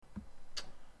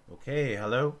Okay,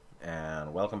 hello,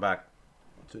 and welcome back.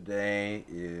 Today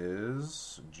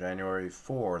is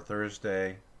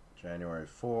Thursday, January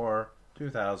 4,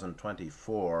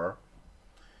 2024,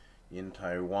 in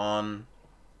Taiwan,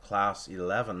 class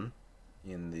 11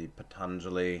 in the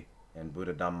Patanjali and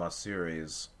Buddha-Dhamma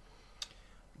series.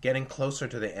 Getting closer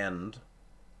to the end.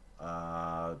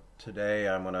 Today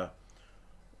I'm going to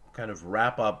kind of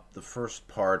wrap up the first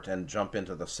part and jump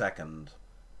into the second.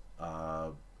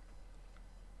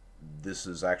 This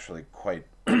is actually quite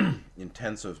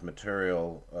intensive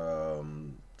material.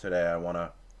 Today I want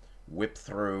to whip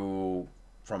through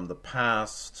from the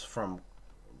past, from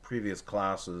previous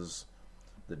classes,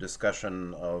 the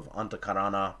discussion of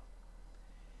antakarana,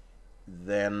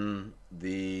 then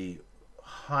the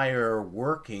higher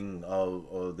working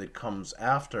of that comes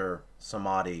after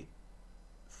samadhi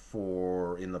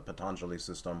in the Patanjali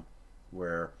system,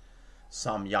 where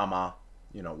samyama,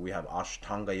 we have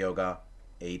ashtanga-yoga,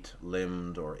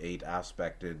 8-limbed or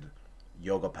 8-aspected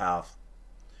yoga path,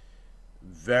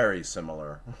 very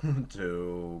similar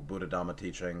to Buddha-Dhamma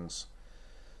teachings,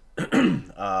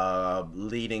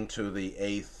 leading to the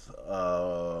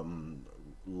 8th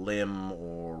limb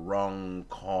or rung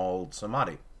called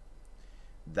samadhi.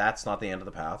 That's not the end of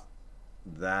the path.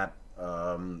 That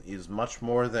is much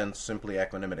more than simply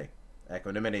equanimity.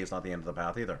 Equanimity is not the end of the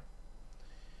path either.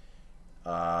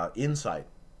 Insight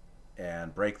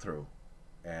and breakthrough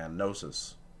and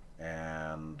gnosis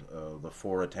and the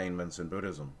 4 attainments in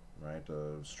Buddhism, right?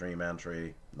 Stream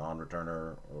entry,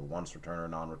 non-returner, or once returner,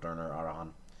 non-returner,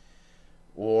 arahant,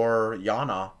 or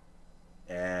jhana,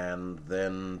 and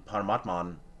then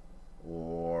paramatman,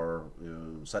 or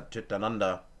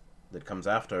satchitananda that comes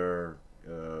after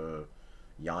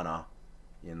jhana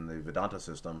in the Vedanta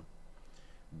system.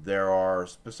 There are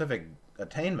specific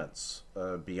attainments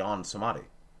beyond samadhi.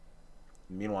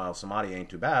 Meanwhile, samadhi ain't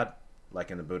too bad. Like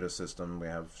in the Buddhist system, we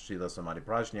have Shila, Samadhi,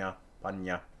 Prajna,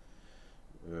 Panya,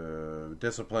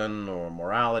 discipline or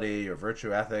morality or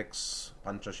virtue ethics,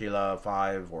 Panchashila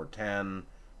 5 or 10,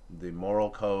 the moral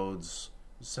codes.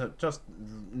 So just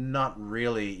not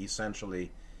really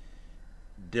essentially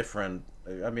different.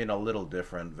 I mean, a little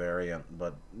different variant,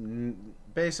 but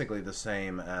basically the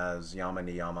same as Yama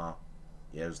Niyama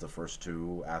is the first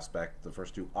two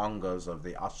angas of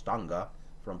the Ashtanga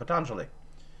from Patanjali.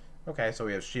 Okay, so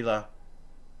we have Shila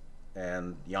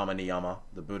and Yama Niyama,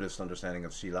 the Buddhist understanding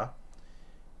of Shila,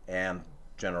 and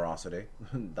generosity,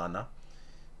 Dana,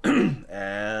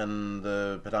 and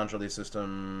the Patanjali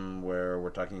system where we're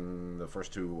talking the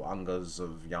first two angas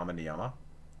of Yama Niyama,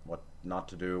 what not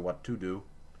to do, what to do,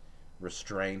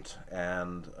 restraint,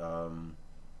 and I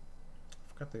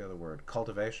forgot the other word,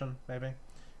 cultivation maybe,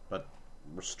 but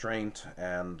restraint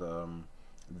and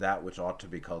that which ought to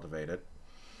be cultivated.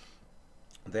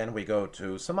 Then we go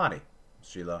to samadhi,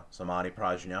 Shila, Samadhi,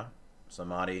 Prajna,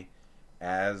 samadhi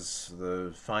as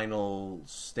the final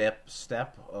step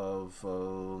of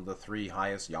the 3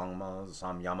 highest yamas,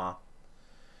 samyama,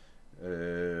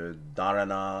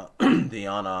 dharana,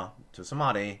 dhyana to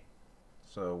samadhi.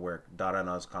 So where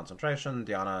dharana is concentration,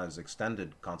 dhyana is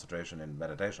extended concentration in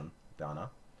meditation, dhyana.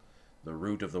 The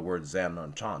root of the word Zen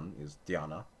and Chan is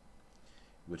dhyana,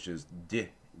 which is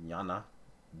dhyana.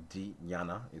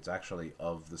 Dhyana. It's actually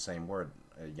of the same word,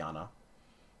 yana,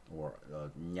 or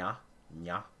nya.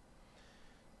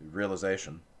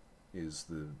 Realization is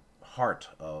the heart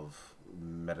of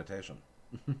meditation.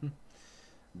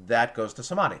 That goes to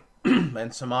samadhi.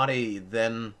 And samadhi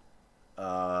then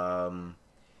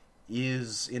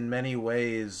is in many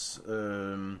ways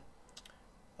a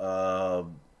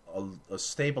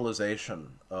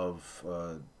stabilization of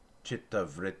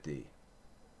chitta-vritti,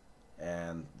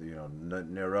 and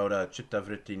nirodha,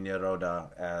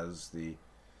 chitta-vritti-nirodha as the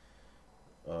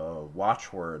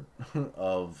watchword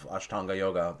of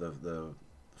ashtanga-yoga, the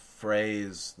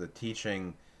phrase, the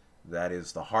teaching that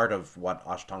is the heart of what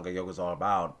ashtanga-yoga is all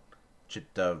about.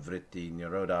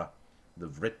 Chitta-vritti-nirodha, the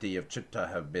vritti of chitta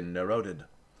have been niroded,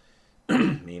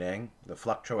 meaning the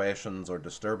fluctuations or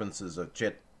disturbances of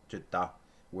chitta,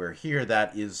 where here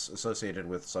that is associated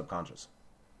with subconscious,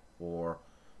 or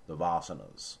the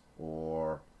vasanas,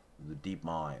 or the deep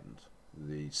mind,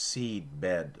 the seed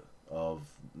bed of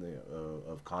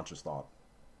conscious thought,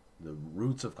 the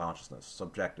roots of consciousness,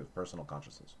 subjective, personal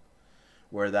consciousness,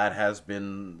 where there's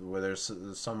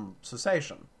some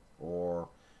cessation, or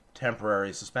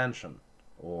temporary suspension,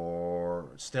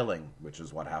 or stilling, which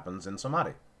is what happens in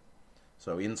samadhi.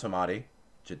 So in samadhi,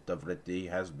 chitta-vritti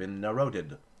has been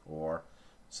niroded, or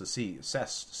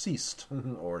ceased,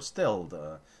 or stilled.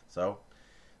 So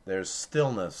there's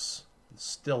stillness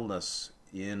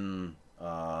in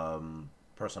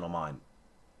personal mind.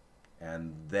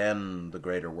 and then the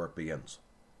greater work begins.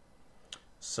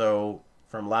 So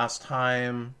from last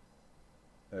time,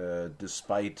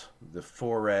 despite the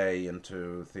foray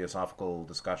into theosophical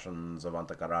discussions of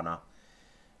Antakarana,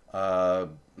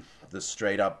 the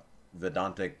straight-up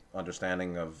Vedantic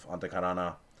understanding of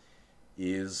Antakarana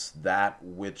is that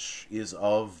which is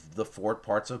of the four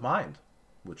parts of mind,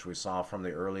 which we saw from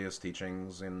the earliest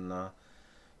teachings in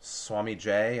Swami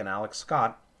Jay and Alex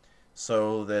Scott,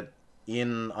 so that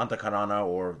in Antakarana,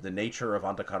 or the nature of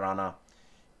Antakarana,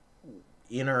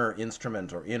 inner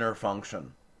instrument or inner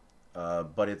function,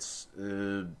 but it's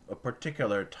a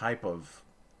particular type of,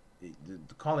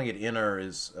 calling it inner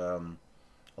is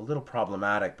a little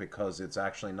problematic because it's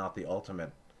actually not the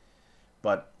ultimate,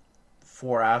 but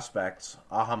four aspects: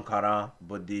 ahamkara,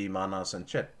 buddhi, manas, and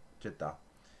chitta.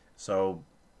 So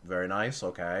very nice.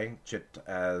 Okay, chit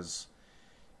as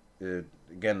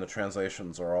again, the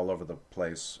translations are all over the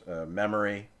place.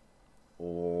 Memory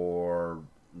or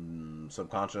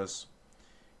subconscious.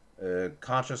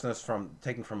 Consciousness,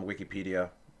 taken from Wikipedia,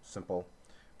 simple.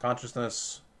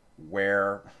 Consciousness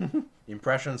where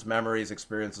impressions, memories,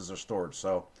 experiences are stored.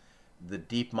 So the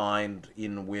deep mind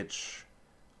in which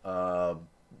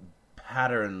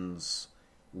patterns,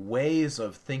 ways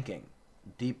of thinking,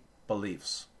 deep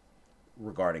beliefs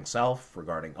regarding self,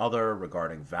 regarding other,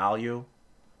 regarding value,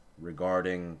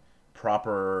 regarding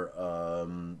proper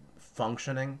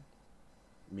functioning,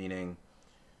 meaning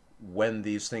when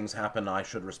these things happen, I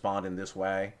should respond in this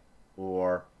way,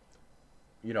 or,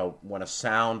 when a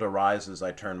sound arises,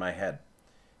 I turn my head.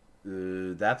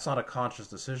 That's not a conscious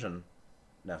decision,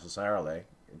 necessarily.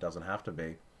 It doesn't have to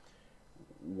be.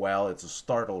 Well, it's a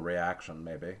startle reaction,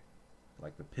 maybe,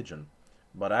 like the pigeon.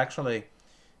 But actually,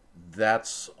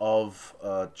 that's of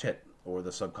chit, or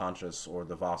the subconscious, or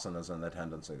the vasanas and the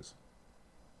tendencies.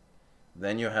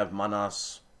 Then you have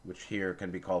manas, which here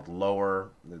can be called lower.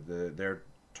 Their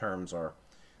terms are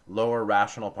lower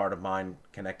rational part of mind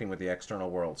connecting with the external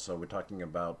world. So we're talking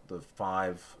about the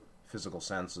five physical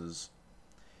senses.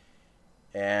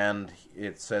 And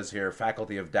it says here,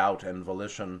 faculty of doubt and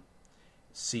volition,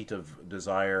 seat of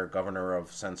desire, governor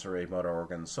of sensory motor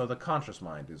organs. So the conscious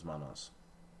mind is manas.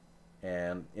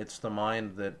 And it's the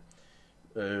mind that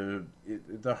the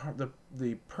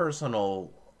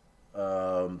personal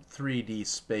 3D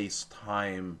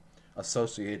space-time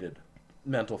associated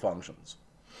mental functions.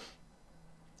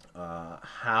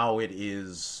 How it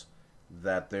is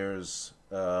that there's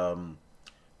a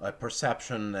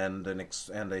perception and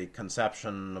a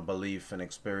conception, a belief, an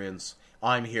experience.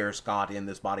 I'm here, Scott, in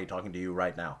this body talking to you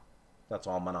right now. That's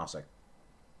all manasic.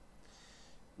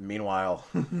 Meanwhile,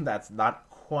 that's not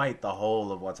quite the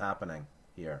whole of what's happening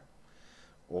here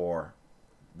or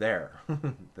there.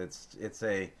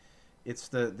 It's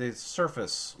the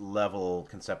surface level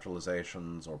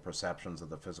conceptualizations or perceptions of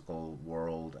the physical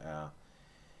world.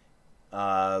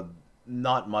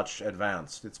 Not much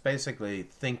advanced. It's basically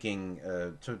thinking,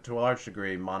 to a large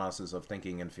degree, manas is of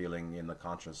thinking and feeling in the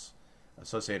conscious,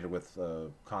 associated with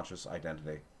conscious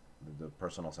identity, the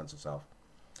personal sense of self.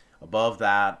 Above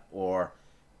that, or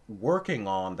working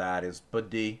on that, is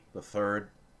buddhi, the third,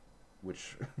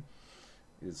 which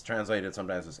is translated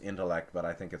sometimes as intellect, but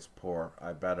I think it's poor.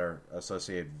 I better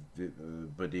associate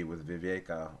buddhi with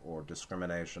viveka, or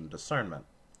discrimination, discernment.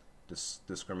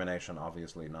 Discrimination,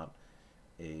 obviously not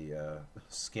a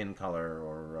skin color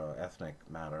or ethnic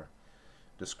matter.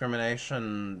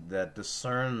 Discrimination that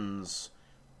discerns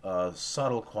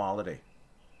subtle quality.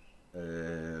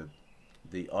 The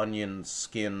onion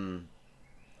skin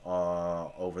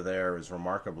over there is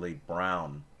remarkably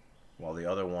brown, while the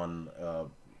other one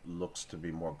looks to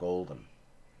be more golden.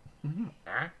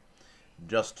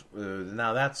 Just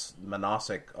now, that's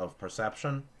manasic of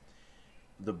perception.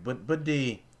 The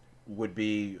buddhi would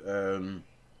be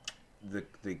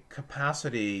the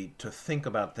capacity to think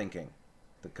about thinking,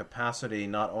 the capacity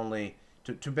not only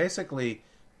to basically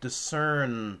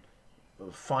discern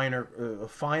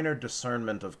finer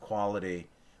discernment of quality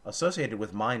associated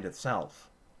with mind itself,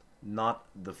 not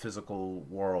the physical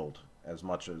world, as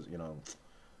much as,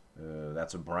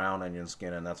 that's a brown onion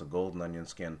skin and that's a golden onion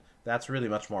skin. That's really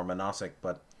much more manasic,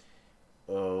 but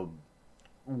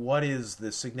what is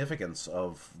the significance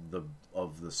of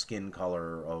the skin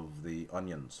color of the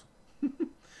onions?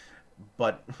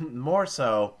 But more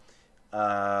so,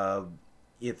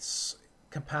 its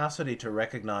capacity to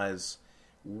recognize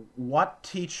what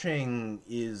teaching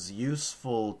is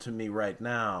useful to me right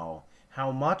now,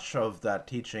 how much of that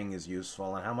teaching is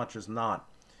useful and how much is not.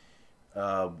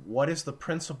 What is the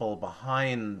principle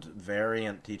behind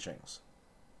variant teachings?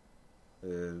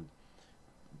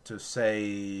 to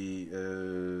say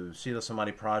Sila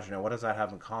Samadhi Prajna, what does that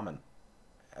have in common?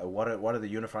 What are the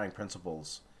unifying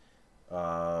principles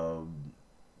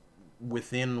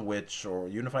within which, or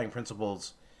unifying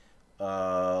principles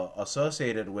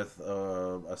associated with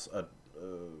a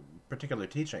particular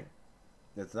teaching?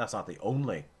 That's not the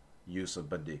only use of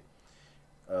buddhi.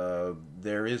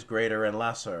 There is greater and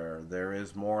lesser. There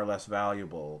is more or less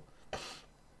valuable.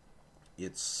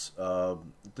 It's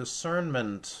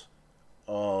discernment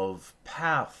of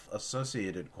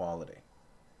path-associated quality,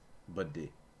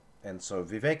 buddhi. And so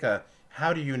viveka,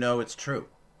 how do you know it's true?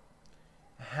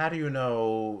 How do you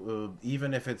know,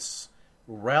 even if it's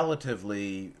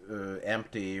relatively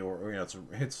empty, or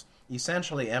it's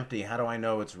essentially empty, how do I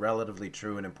know it's relatively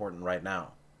true and important right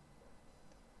now?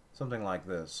 Something like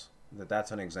this.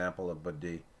 That's an example of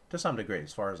buddhi, to some degree,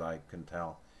 as far as I can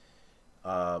tell.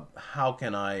 How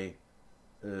can I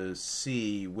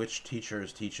see which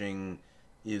teacher's teaching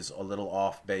is a little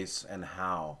off base and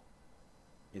how?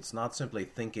 It's not simply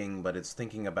thinking, but it's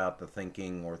thinking about the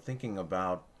thinking, or thinking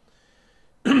about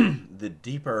the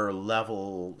deeper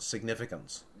level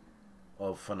significance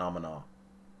of phenomena,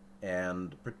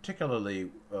 and particularly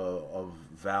of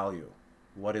value.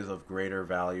 What is of greater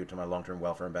value to my long-term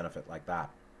welfare and benefit, like that?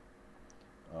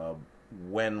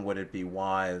 When would it be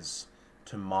wise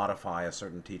to modify a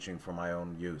certain teaching for my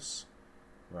own use,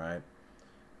 right?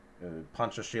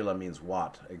 Panchashila means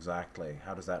what, exactly?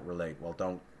 How does that relate? Well,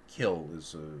 don't kill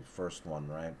is the first one,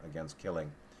 right? Against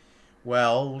killing.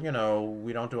 Well,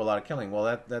 we don't do a lot of killing.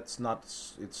 Well, that's not,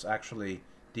 it's actually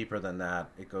deeper than that.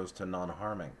 It goes to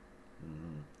non-harming.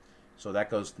 Mm-hmm. So that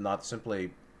goes not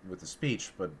simply with the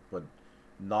speech, but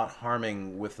not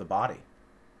harming with the body.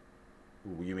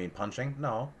 You mean punching?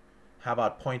 No. How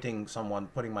about putting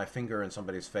my finger in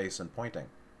somebody's face and pointing?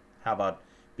 How about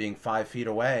being 5 feet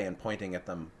away and pointing at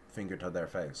them, finger to their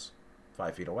face?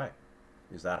 5 feet away.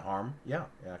 Is that harm? Yeah,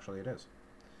 actually it is.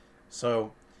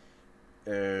 So,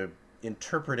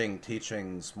 interpreting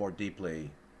teachings more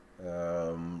deeply,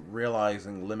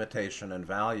 realizing limitation and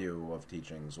value of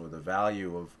teachings, or the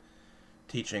value of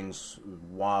teachings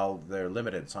while they're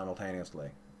limited simultaneously.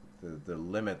 The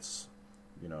limits,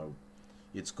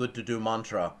 it's good to do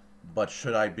mantra, but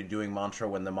should I be doing mantra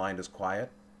when the mind is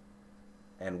quiet?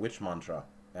 And which mantra?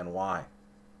 And why?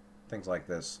 Things like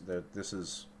this. This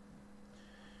is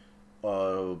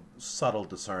subtle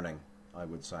discerning, I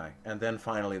would say. And then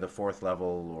finally, the fourth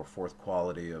level, or fourth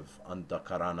quality of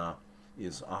antakarana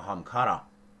is ahamkara,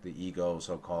 the ego,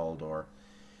 so-called,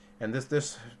 and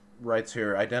this writes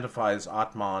here, identifies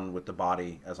Atman with the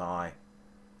body as I.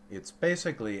 It's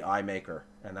basically I maker,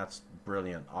 and that's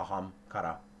brilliant. Aham,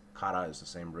 kara. Kara is the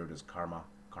same root as karma,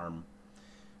 karm.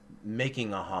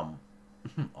 Making aham.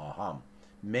 Aham.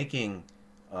 Making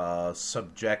a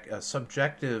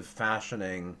subjective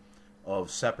fashioning of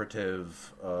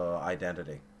separative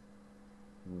identity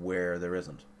where there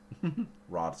isn't.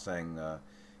 Roth saying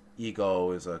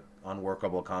ego is an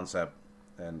unworkable concept,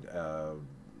 and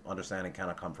understanding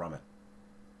cannot come from it.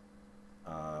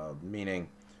 Meaning,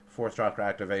 fourth chakra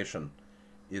activation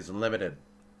is limited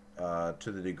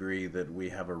to the degree that we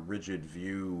have a rigid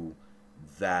view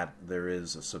that there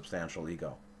is a substantial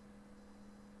ego.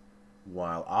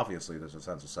 While obviously there's a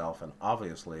sense of self, and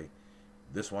obviously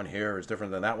this one here is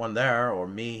different than that one there, or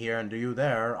me here and you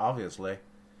there, obviously.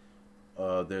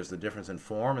 There's the difference in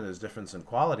form, and there's difference in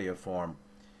quality of form.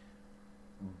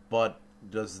 But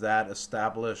does that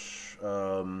establish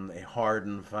a hard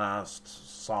and fast,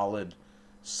 solid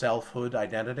selfhood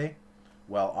identity?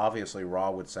 Well, obviously Ra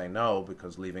would say no,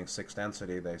 because leaving sixth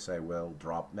density, they say, will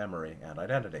drop memory and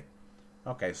identity.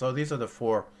 Okay, so these are the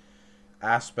four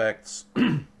aspects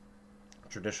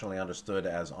traditionally understood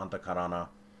as antakarana.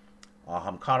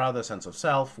 Ahamkara, the sense of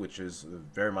self, which is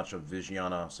very much of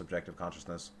vijnana, subjective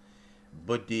consciousness.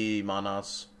 Buddhi,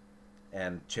 manas,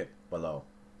 and chit below.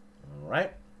 All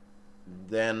right?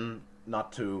 Then,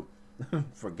 not to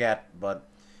forget, but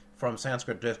from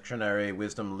Sanskrit Dictionary,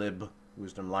 Wisdom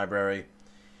Library,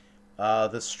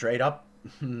 the straight-up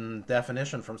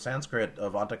definition from Sanskrit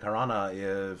of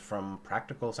antakarana, from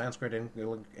Practical Sanskrit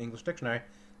English Dictionary,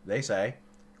 they say,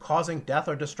 causing death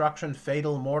or destruction,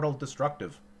 fatal, mortal,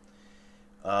 destructive.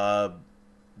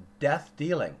 Death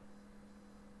dealing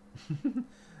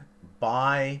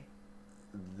by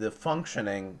the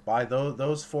functioning, by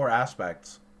those four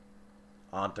aspects,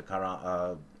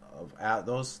 antakara,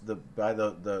 by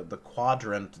the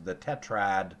quadrant, the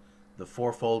tetrad, the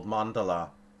fourfold mandala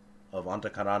of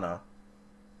antakarana,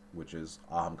 which is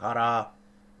ahamkara,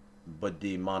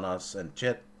 buddhi, manas, and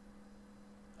chit.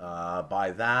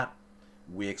 By that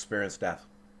we experience death.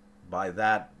 By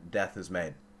that, death is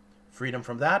made. Freedom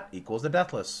from that equals the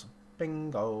deathless.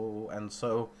 Bingo. And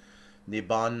so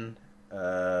Nibbana,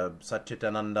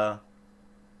 Satchitananda,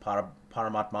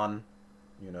 Paramatman,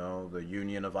 the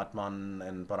union of Atman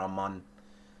and Paraman,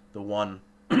 the one,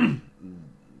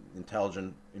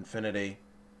 intelligent infinity,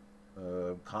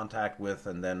 contact with,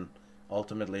 and then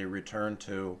ultimately return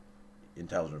to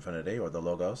intelligent infinity, or the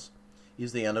Logos,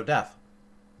 is the end of death.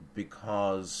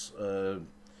 Because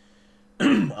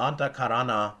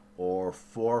Antakarana, or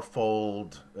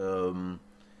fourfold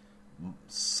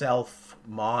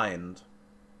self-mind,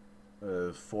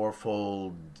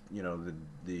 fourfold,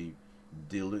 the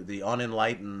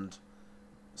unenlightened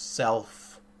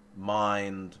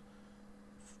self-mind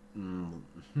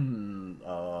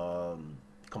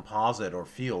composite or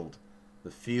field,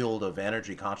 the field of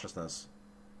energy consciousness,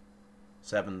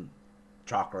 7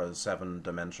 chakras,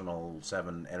 7-dimensional,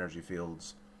 7 energy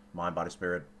fields, mind, body,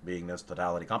 spirit, beingness,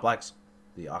 totality, complex,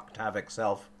 the octavic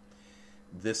self.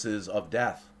 This is of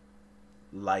death.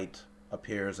 Light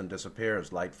appears and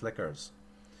disappears, light flickers.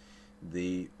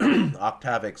 The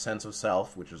octavic sense of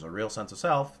self, which is a real sense of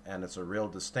self, and it's a real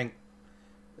distinct,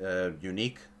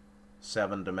 unique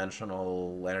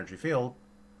 7-dimensional energy field,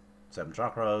 7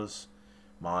 chakras,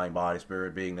 mind, body,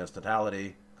 spirit, beingness,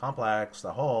 totality, complex,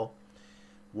 the whole,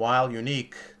 while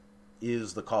unique,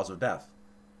 is the cause of death,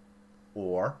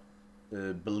 or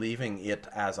believing it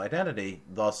as identity,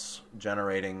 thus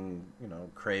generating,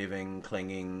 craving,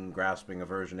 clinging, grasping,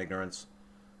 aversion, ignorance,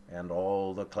 and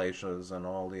all the kleshas and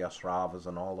all the asravas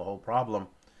and all the whole problem,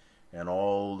 and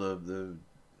all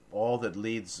all that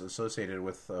leads associated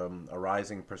with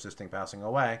arising, persisting, passing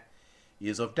away,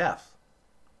 is of death.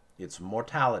 It's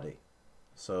mortality.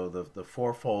 So the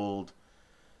fourfold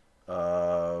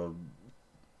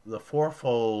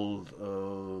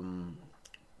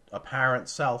apparent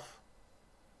self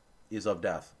is of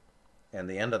death, and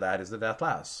the end of that is the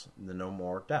deathless, the no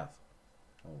more death.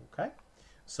 Okay,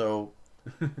 so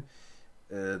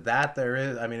that there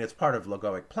is, it's part of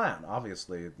logoic plan.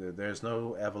 Obviously, there's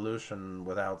no evolution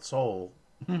without soul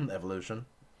evolution.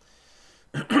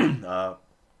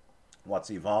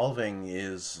 What's evolving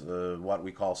is what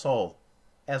we call soul,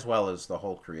 as well as the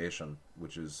whole creation,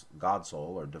 which is God's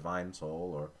soul, or divine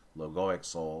soul, or logoic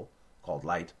soul, called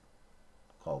light,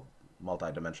 called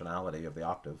multidimensionality of the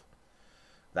octave.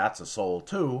 That's a soul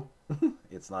too.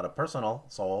 It's not a personal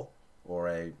soul, or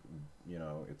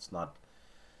it's not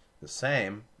the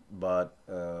same, but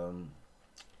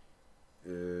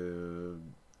the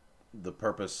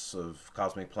purpose of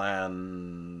cosmic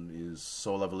plan is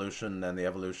soul evolution and the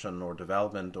evolution or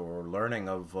development or learning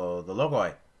of the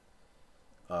logoi,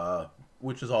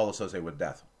 which is all associated with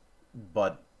death.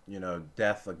 But,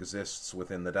 death exists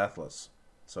within the deathless,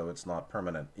 so it's not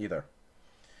permanent either.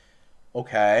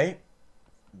 Okay,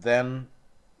 then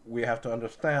we have to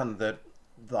understand that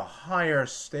the higher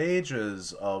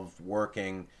stages of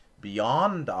working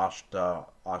beyond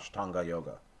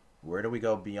ashtanga-yoga. Where do we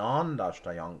go beyond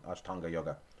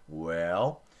ashtanga-yoga?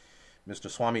 Well, Mr.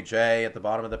 Swami J at the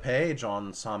bottom of the page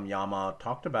on Samyama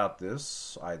talked about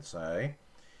this, I'd say,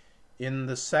 in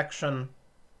the section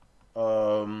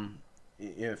from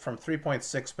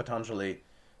 3.6 Patanjali,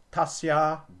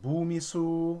 Tasya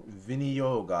Bhumisu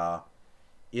Viniyoga.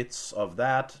 It's of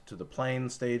that to the plain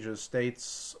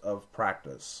states of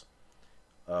practice.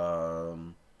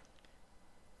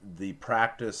 The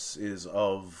practice is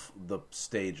of the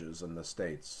stages and the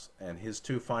states. And the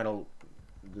two final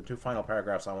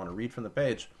paragraphs I want to read from the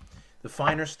page. The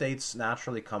finer states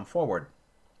naturally come forward.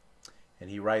 And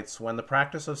he writes, when the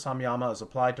practice of samyama is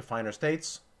applied to finer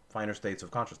states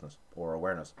of consciousness or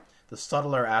awareness, the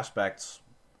subtler aspects,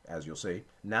 as you'll see,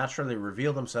 naturally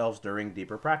reveal themselves during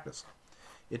deeper practice.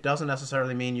 It doesn't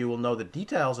necessarily mean you will know the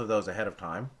details of those ahead of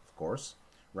time, of course.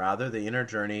 Rather, the inner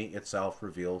journey itself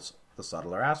reveals the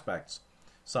subtler aspects,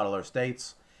 subtler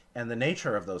states, and the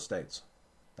nature of those states.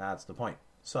 That's the point.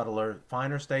 Subtler,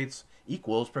 finer states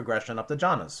equals progression up the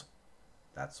jhanas.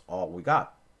 That's all we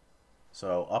got.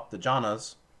 So up the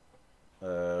jhanas,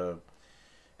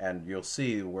 and you'll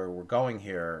see where we're going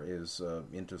here is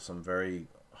into some very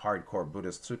hardcore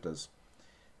Buddhist suttas.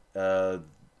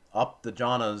 Up the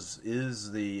jhanas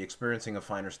is the experiencing of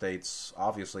finer states.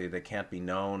 Obviously, they can't be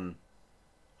known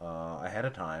ahead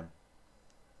of time.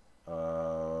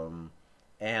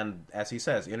 And as he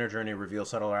says, inner journey reveals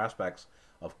subtler aspects.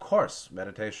 Of course,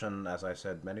 meditation, as I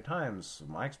said many times,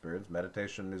 in my experience,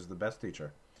 meditation is the best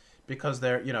teacher. Because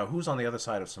who's on the other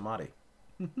side of samadhi?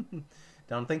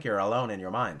 Don't think you're alone in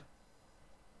your mind.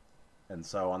 And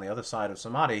so on the other side of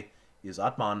samadhi is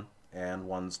Atman and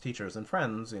one's teachers and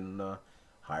friends in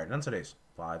higher densities,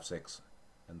 5, 6,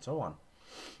 and so on.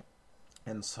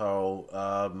 And so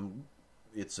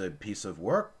it's a piece of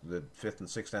work that fifth and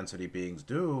sixth density beings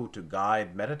do to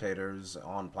guide meditators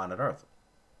on planet Earth,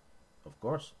 of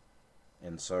course.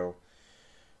 And so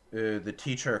the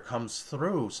teacher comes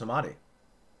through samadhi.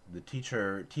 The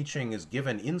teaching is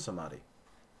given in samadhi,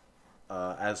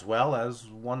 as well as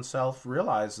oneself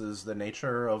realizes the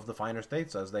nature of the finer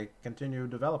states as they continue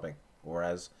developing, or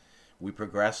as we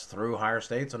progress through higher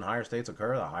states and higher states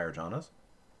occur, the higher jhanas,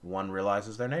 one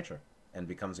realizes their nature and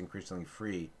becomes increasingly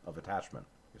free of attachment,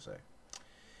 you say.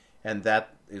 And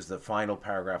that is the final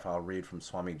paragraph I'll read from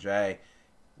Swami Jay.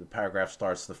 The paragraph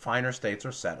starts, the finer states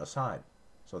are set aside.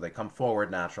 So they come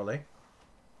forward naturally.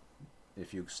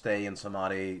 If you stay in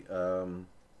samadhi,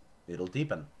 it'll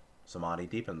deepen. Samadhi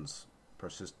deepens.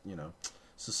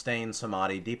 Sustained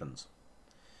samadhi deepens.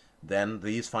 Then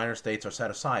these finer states are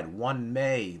set aside. One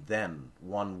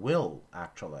will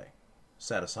actually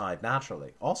set aside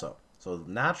naturally also. So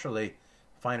naturally,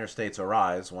 finer states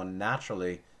arise. One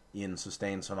naturally, in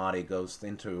sustained samadhi, goes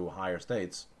into higher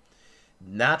states.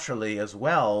 Naturally as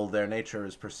well, their nature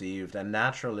is perceived, and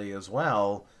naturally as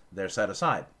well, they're set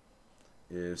aside.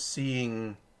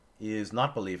 Seeing is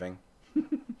not believing.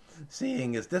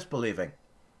 Seeing is disbelieving.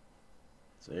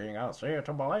 Seeing, I'll see it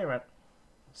to believe it.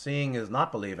 Seeing is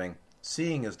not believing.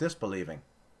 Seeing is disbelieving.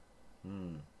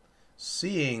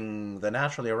 Seeing the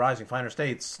naturally arising finer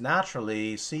states,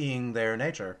 naturally seeing their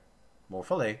nature more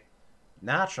fully,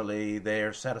 naturally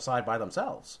they're set aside by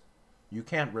themselves. You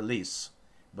can't release,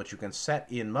 but you can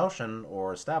set in motion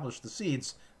or establish the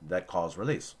seeds that cause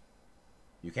release.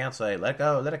 You can't say, let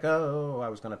go, let it go. I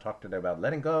was going to talk today about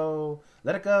letting go,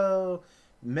 let it go.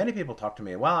 Many people talk to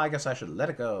me, well, I guess I should let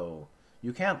it go.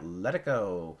 You can't let it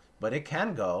go, but it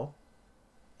can go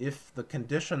if the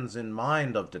conditions in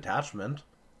mind of detachment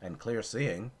and clear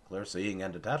seeing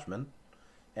and detachment,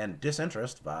 and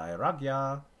disinterest,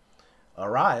 vairagya,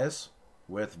 arise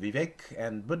with vivek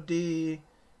and buddhi,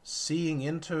 seeing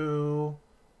into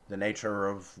the nature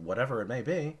of whatever it may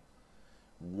be.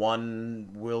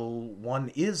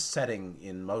 One is setting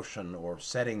in motion or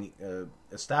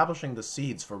establishing the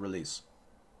seeds for release.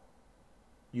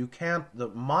 You can't, the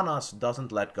manas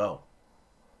doesn't let go.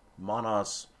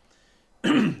 Manas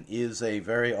is a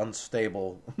very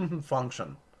unstable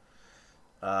function.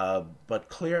 But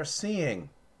clear seeing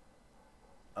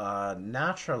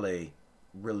naturally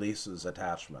releases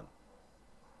attachment.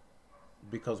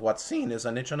 Because what's seen is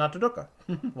anicca not dukkha.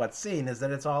 What's seen is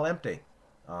that it's all empty.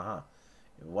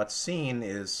 What's seen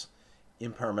is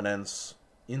impermanence,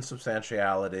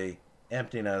 insubstantiality,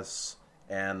 emptiness,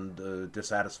 and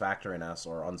dissatisfactoriness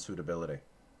or unsuitability.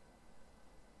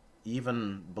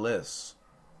 Even bliss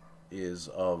is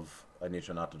of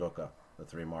anicca not dukkha, the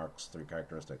three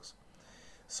characteristics.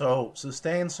 So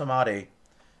sustained samadhi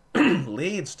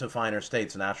leads to finer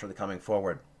states naturally coming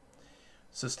forward.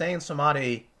 Sustained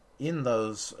samadhi in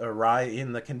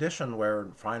the condition where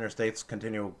finer states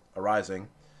continue arising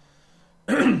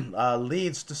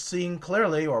leads to seeing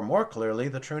clearly or more clearly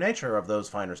the true nature of those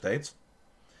finer states.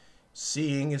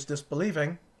 Seeing is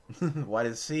disbelieving. What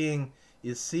is seeing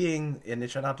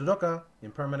anicca not dukkha,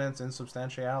 impermanence,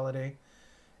 insubstantiality,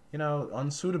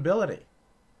 unsuitability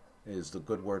is the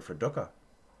good word for dukkha,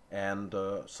 and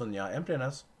sunya,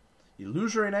 emptiness,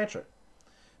 illusory nature.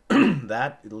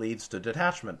 That leads to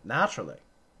detachment naturally,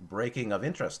 breaking of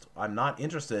interest. I'm not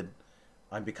interested.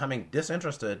 I'm becoming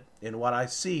disinterested in what I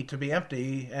see to be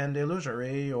empty and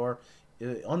illusory or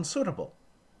unsuitable.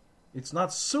 It's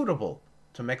not suitable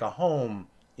to make a home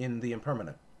in the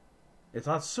impermanent. It's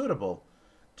not suitable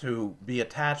to be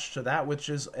attached to that which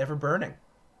is ever burning,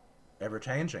 ever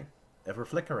changing, ever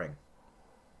flickering.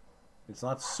 It's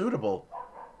not suitable.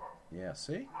 Yeah,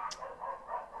 see?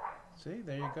 See,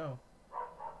 there you go.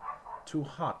 Too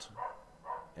hot,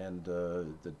 and the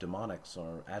demonics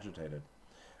are agitated.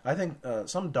 I think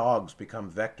some dogs become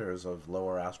vectors of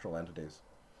lower astral entities,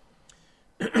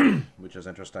 which is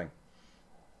interesting.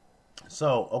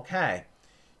 So, okay,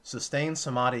 sustained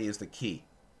samadhi is the key.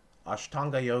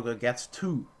 Ashtanga-yoga gets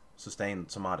to sustained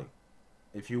samadhi.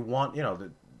 If you want,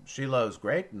 the Shila is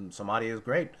great and samadhi is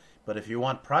great, but if you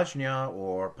want prajna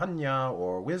or panya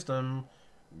or wisdom,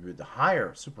 the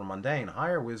higher, supramundane,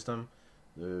 higher wisdom,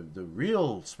 the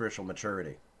real spiritual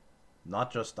maturity,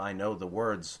 not just I know the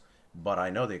words, but I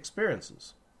know the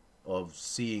experiences of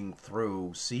seeing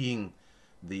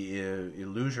the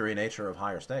illusory nature of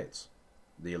higher states,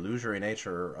 the illusory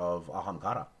nature of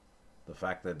ahamkara, the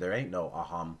fact that there ain't no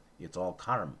aham, it's all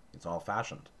karam, it's all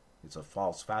fashioned, it's a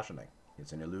false fashioning,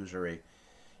 it's an illusory,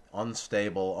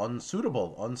 unstable,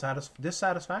 unsuitable,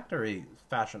 dissatisfactory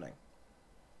fashioning.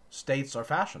 States are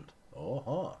fashioned.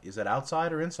 Is it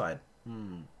outside or inside?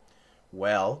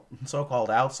 Well, so-called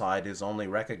outside is only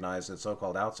recognized as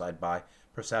so-called outside by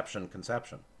perception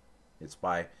conception. It's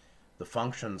by the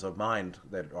functions of mind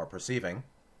that are perceiving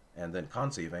and then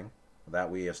conceiving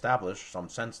that we establish some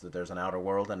sense that there's an outer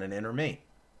world and an inner me.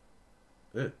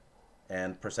 Ugh.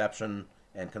 And perception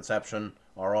and conception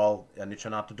are all anicca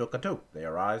anatta dukkha too. They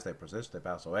arise, they persist, they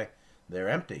pass away. They're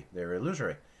empty, they're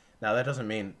illusory. Now that doesn't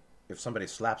mean if somebody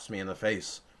slaps me in the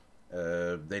face,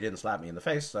 they didn't slap me in the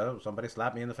face, so somebody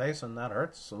slapped me in the face and that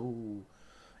hurts. So,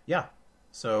 yeah.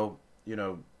 So,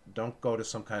 don't go to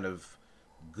some kind of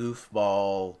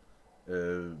goofball,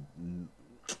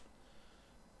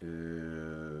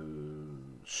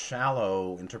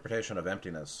 shallow interpretation of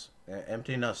emptiness.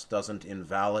 Emptiness doesn't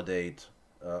invalidate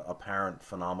apparent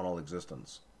phenomenal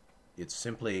existence. It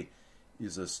simply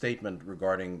is a statement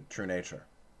regarding true nature.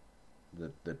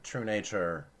 That true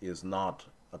nature is not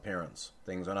appearance.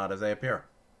 Things are not as they appear,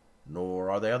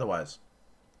 nor are they otherwise.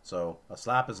 So a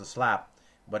slap is a slap,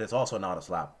 but it's also not a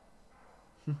slap.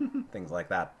 Things like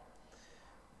that.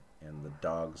 And the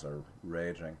dogs are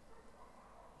raging.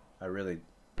 In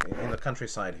the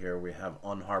countryside here, we have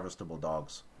unharvestable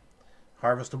dogs.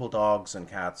 Harvestable dogs and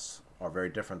cats are very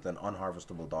different than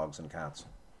unharvestable dogs and cats.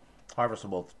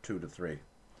 Harvestable 2 to 3.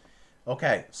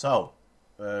 Okay, so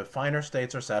finer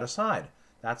states are set aside.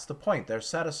 That's the point. They're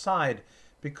set aside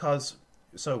because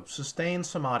sustained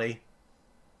samadhi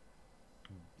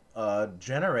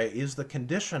is the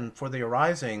condition for the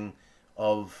arising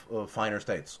of finer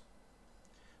states.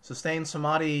 Sustained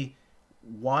samadhi,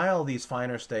 while these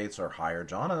finer states or higher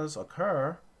jhanas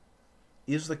occur,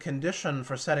 is the condition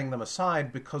for setting them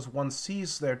aside because one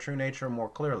sees their true nature more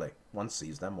clearly. One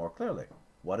sees them more clearly.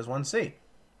 What does one see?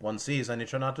 One sees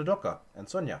anicca anatta dukkha and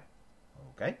sunya.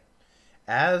 Okay?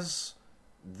 As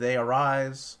they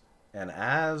arise and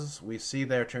as we see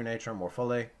their true nature more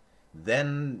fully,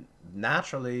 then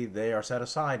naturally they are set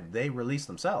aside. They release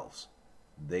themselves.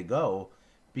 They go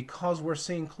because we're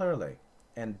seeing clearly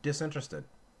and disinterested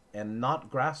and not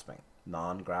grasping.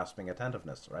 Non-grasping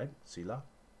attentiveness, right? Sila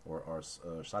or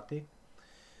sati.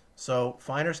 So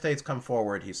finer states come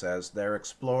forward, he says. They're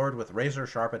explored with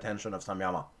razor-sharp attention of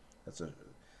samyama. That's a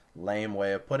lame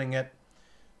way of putting it.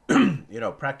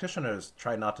 Practitioners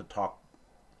try not to talk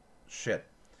shit.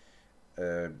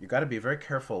 You got to be very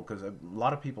careful because a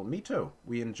lot of people, me too,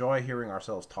 we enjoy hearing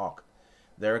ourselves talk.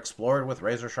 They're explored with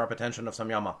razor-sharp attention of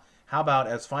samyama. How about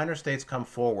as finer states come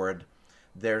forward,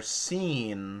 they're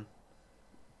seen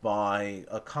by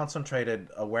a concentrated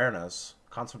awareness,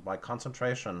 by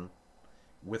concentration,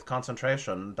 with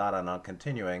concentration, dharana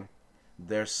continuing,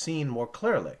 they're seen more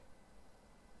clearly.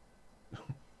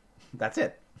 That's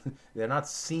it. They're not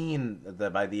seen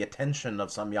by the attention of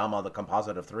samyama, the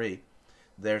composite of 3.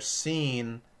 They're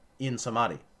seen in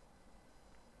samadhi.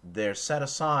 They're set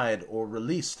aside or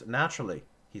released naturally,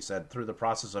 he said, through the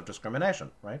process of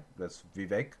discrimination, right? That's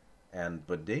vivek and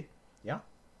buddhi, yeah?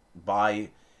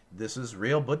 This is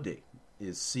real buddhi,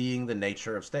 is seeing the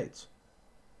nature of states.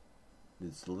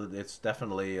 It's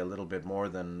definitely a little bit more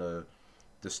than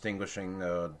distinguishing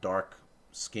a dark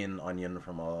skin onion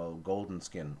from a golden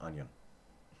skin onion.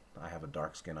 I have a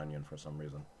dark skin onion for some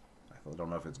reason. I don't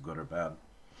know if it's good or bad.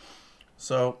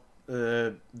 So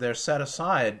they're set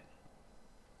aside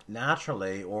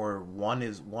naturally, or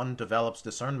one develops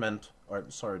discernment,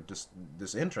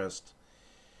 disinterest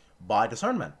by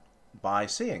discernment, by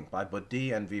seeing, by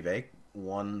buddhi and vivek.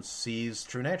 One sees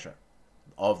true nature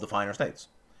of the finer states.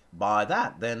 By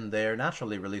that, then they're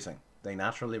naturally releasing. They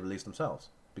naturally release themselves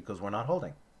because we're not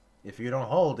holding. If you don't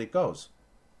hold, it goes.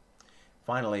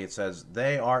 Finally, it says,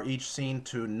 they are each seen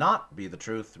to not be the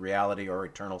truth, reality, or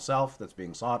eternal self that's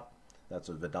being sought. That's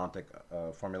a Vedantic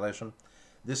formulation.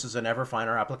 This is an ever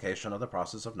finer application of the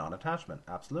process of non-attachment.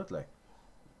 Absolutely.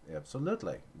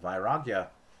 Absolutely. Vairagya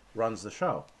runs the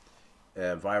show.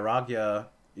 Vairagya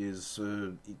is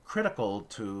critical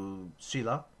to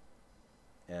sila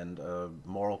and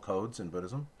moral codes in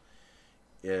Buddhism.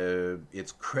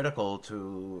 It's critical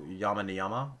to yama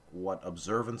niyama, what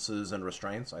observances and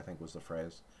restraints, I think was the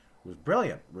phrase. It was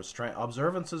brilliant.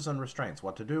 Observances and restraints,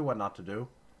 what to do, what not to do.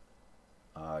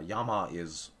 Yama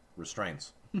is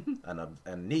restraints, and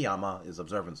niyama is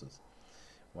observances.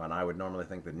 When I would normally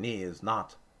think that ni is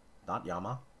not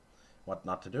yama, what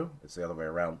not to do. It's the other way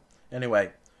around.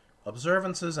 Anyway,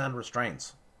 observances and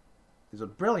restraints is a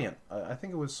brilliant. I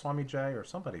think it was Swami Jay or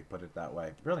somebody put it that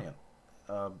way. Brilliant.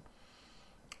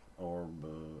 Or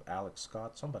Alex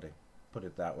Scott, somebody put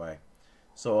it that way.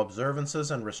 So observances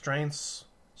and restraints,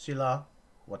 sila,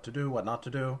 what to do, what not to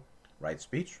do, right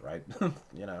speech, right,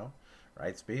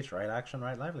 right speech, right action,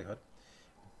 right livelihood.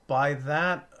 By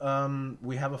that,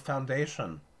 we have a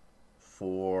foundation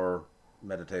for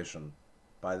meditation.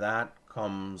 By that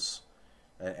comes,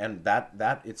 and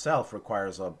that itself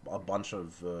requires a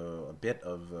bit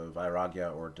of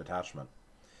vairagya or detachment.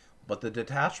 But the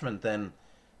detachment then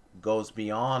goes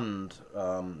beyond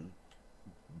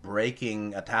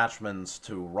breaking attachments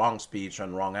to wrong speech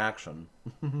and wrong action,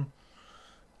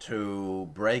 to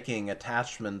breaking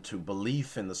attachment to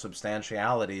belief in the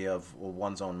substantiality of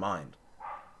one's own mind.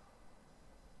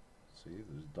 See,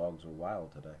 these dogs are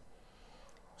wild today.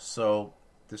 So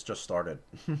this just started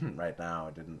right now.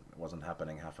 It wasn't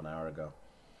happening half an hour ago.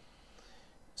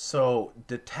 So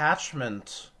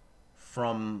detachment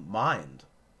from mind,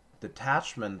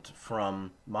 detachment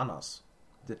from manas,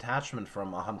 detachment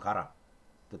from ahamkara,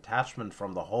 detachment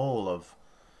from the whole of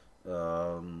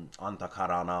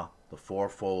antakarana, the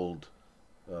fourfold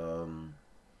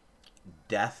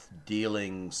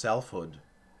death-dealing selfhood,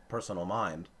 personal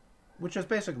mind, which is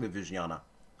basically Vijnana.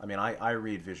 I mean, I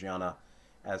read Vijnana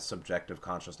as subjective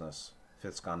consciousness,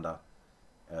 fifth skandha,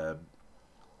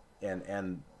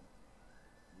 and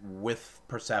with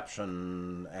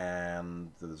perception,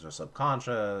 and there's a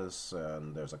subconscious,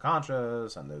 and there's a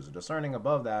conscious, and there's a discerning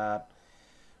above that.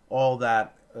 All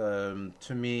that,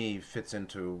 to me, fits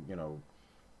into,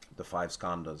 the five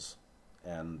skandhas,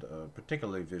 and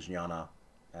particularly Vijnana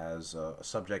as a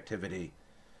subjectivity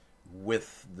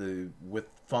with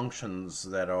functions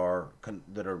that are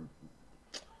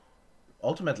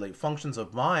ultimately functions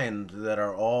of mind that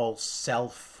are all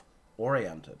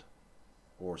self-oriented,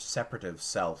 or separative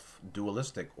self,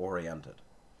 dualistic oriented.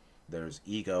 There's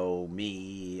ego,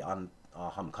 me,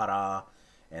 ahamkara,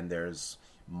 and there's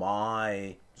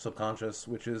my subconscious,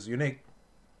 which is unique,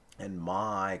 and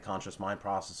my conscious mind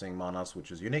processing, manas,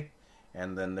 which is unique,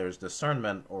 and then there's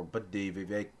discernment, or buddhi,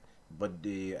 vivek,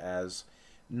 buddhi as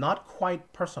not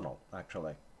quite personal,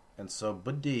 actually. And so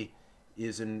buddhi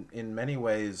is in many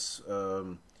ways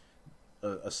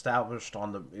established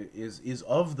is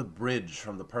of the bridge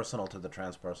from the personal to the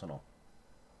transpersonal,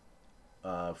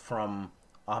 from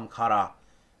ahamkara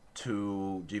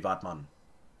to jivatman,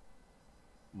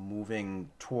 moving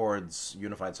towards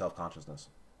unified self-consciousness.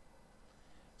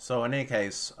 So in any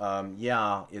case,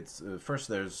 it's first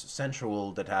there's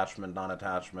sensual detachment,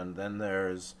 non-attachment, then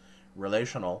there's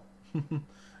relational,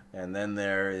 and then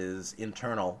there is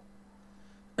internal,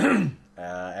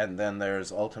 and then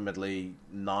there's ultimately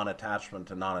non-attachment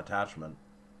to non-attachment,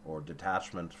 or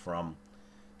detachment from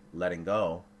letting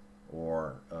go,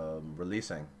 or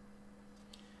releasing.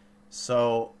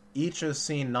 So each is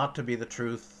seen not to be the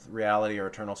truth, reality, or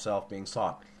eternal self being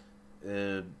sought.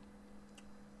 The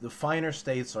finer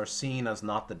states are seen as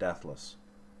not the deathless.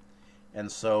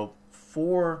 And so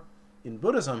in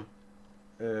Buddhism,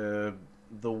 the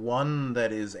one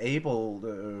that is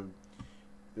able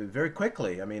very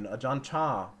quickly, I mean, Ajahn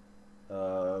Chah,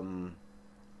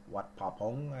 Wat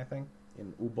Papong, I think,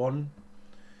 in Ubon,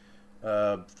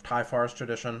 Thai forest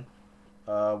tradition,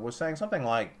 was saying something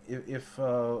like, if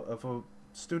a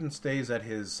student stays at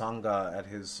his sangha, at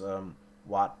his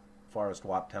forest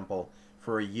Wat temple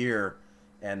for a year,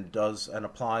 and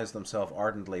applies themselves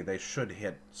ardently, they should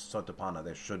hit Sotapanna.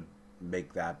 They should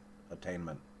make that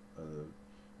attainment,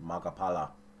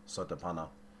 Magapala Sotapanna,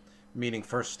 meaning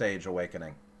first stage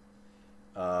awakening.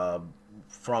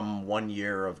 From 1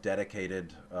 year of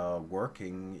dedicated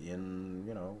working in,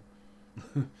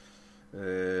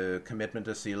 commitment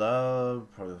to sila,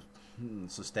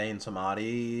 sustained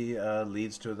samadhi,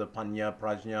 leads to the panya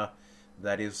prajna,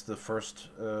 that is the first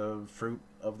fruit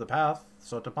of the path,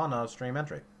 Sotapanna, stream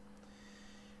entry.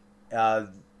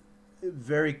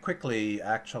 Very quickly,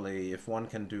 actually, if one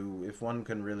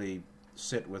can really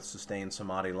sit with sustained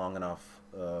samadhi long enough,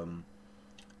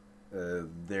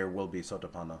 there will be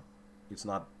Sotapanna.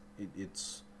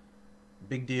 It's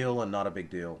big deal and not a big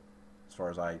deal, as far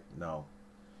as I know.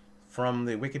 From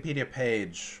the Wikipedia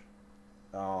page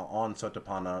on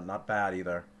Sotapanna, not bad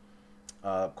either.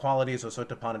 Qualities of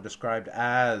Sotapanna described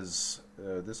as,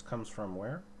 this comes from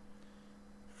where?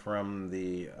 From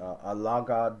the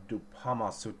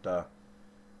Alagadupama Sutta,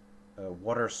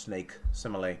 water snake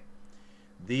simile.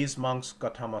 These monks,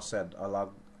 Gautama said,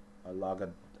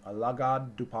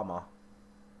 Alagadupama,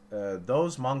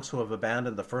 those monks who have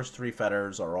abandoned the first three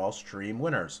fetters are all stream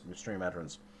winners, stream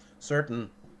entrants, certain,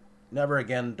 never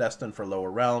again destined for lower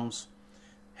realms,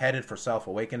 headed for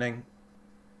self-awakening.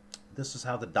 This is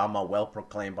how the Dhamma, well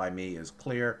proclaimed by me, is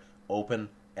clear, open,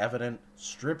 evident,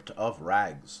 stripped of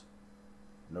rags.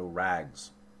 No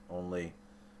rags, only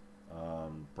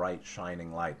bright,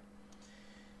 shining light.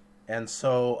 And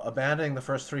so, abandoning the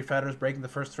first three fetters, breaking the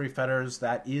first three fetters,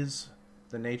 that is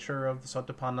the nature of the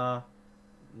Sotapanna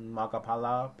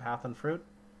Magapala, path and fruit.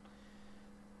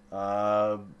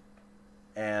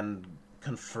 and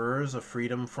confers a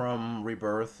freedom from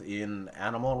rebirth in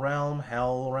animal realm,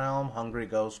 hell realm, hungry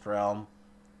ghost realm,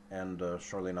 and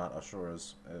surely not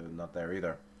Asuras, not there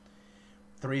either.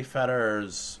 Three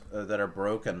fetters that are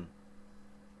broken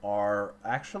are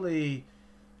actually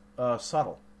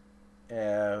subtle.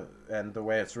 And the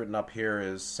way it's written up here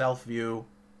is self-view,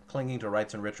 clinging to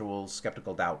rites and rituals,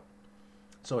 skeptical doubt.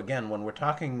 So again, when we're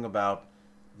talking about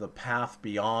the path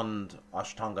beyond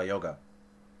ashtanga-yoga,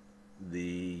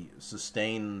 the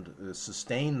sustained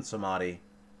samadhi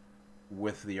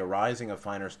with the arising of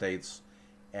finer states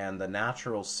and the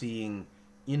natural seeing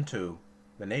into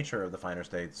the nature of the finer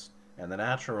states and the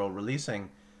natural releasing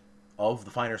of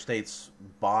the finer states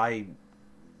by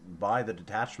the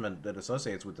detachment that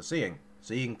associates with the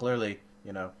seeing clearly,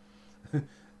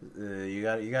 you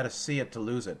got to see it to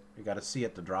lose it, you got to see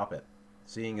it to drop it.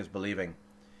 Seeing is believing.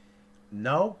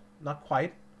 No, not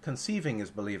quite. Conceiving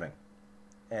is believing.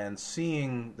 And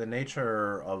seeing the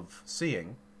nature of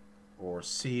seeing, or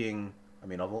seeing,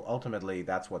 ultimately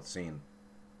that's what's seen.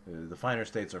 The finer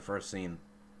states are first seen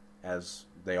as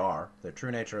they are, the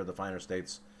true nature of the finer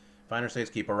states. Finer states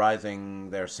keep arising,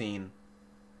 they're seen.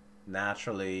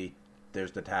 Naturally,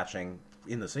 there's detaching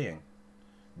in the seeing.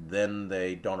 Then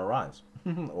they don't arise,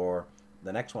 or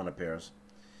the next one appears.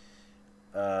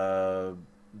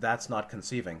 That's not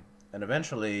conceiving. And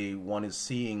eventually, one is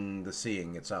seeing the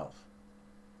seeing itself.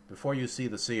 Before you see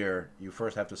the seer, you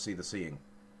first have to see the seeing.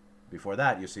 Before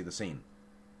that, you see the seen,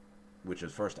 which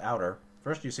is first outer.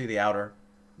 First you see the outer,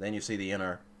 then you see the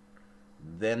inner,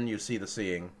 then you see the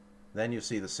seeing, then you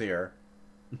see the seer,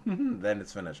 then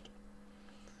it's finished.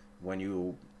 When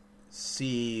you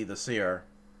see the seer,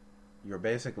 you're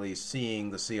basically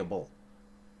seeing the seeable.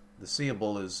 The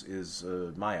seeable is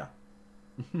Maya.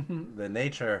 The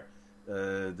nature,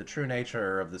 the true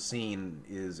nature of the seen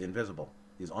is invisible,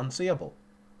 is unseeable,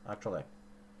 actually.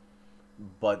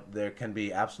 But there can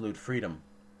be absolute freedom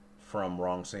from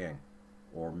wrong seeing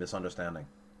or misunderstanding.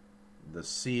 The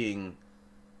seeing,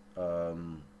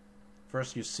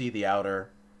 first you see the outer,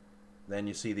 then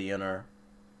you see the inner,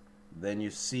 then you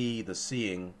see the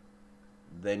seeing,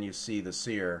 then you see the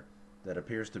seer that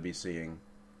appears to be seeing,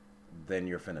 then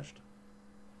you're finished.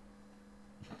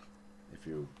 If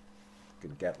you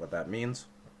can get what that means.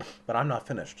 But I'm not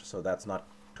finished, so that's not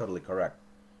totally correct.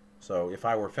 So if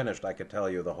I were finished, I could tell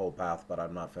you the whole path, but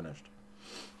I'm not finished.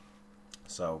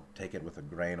 So take it with a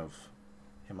grain of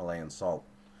Himalayan salt.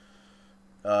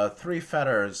 Three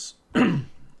fetters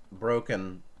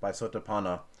broken by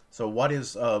Sotapanna. So what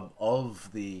is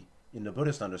in the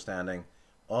Buddhist understanding,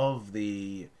 of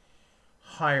the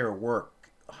higher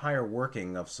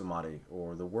working of samadhi,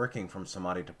 or the working from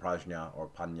samadhi to prajna or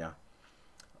panya?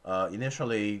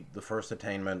 Initially, the first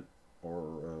attainment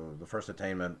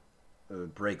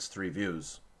breaks three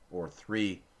views, or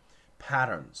three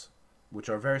patterns, which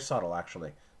are very subtle,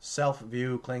 actually.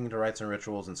 Self-view, clinging to rites and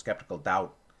rituals, and skeptical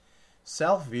doubt.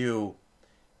 Self-view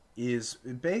is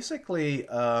basically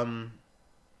a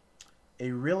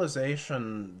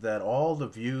realization that all the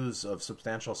views of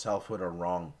substantial selfhood are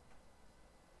wrong.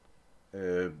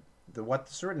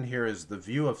 What's written here is the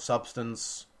view of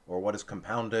substance, or what is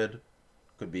compounded,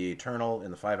 could be eternal in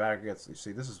the five aggregates. You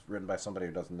see, this is written by somebody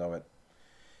who doesn't know it.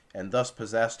 And thus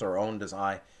possessed or owned as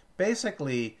I.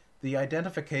 Basically, the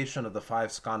identification of the five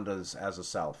skandhas as a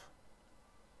self.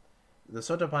 The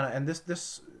Sotapanna, and this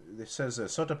says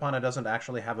Sotapanna doesn't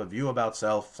actually have a view about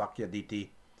self, Sakya Ditti,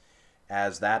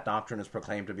 as that doctrine is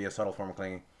proclaimed to be a subtle form of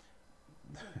clinging.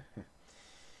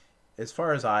 As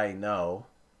far as I know,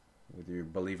 whether you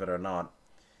believe it or not,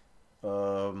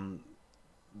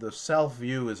 the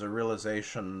self-view is a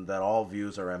realization that all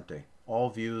views are empty. All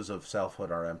views of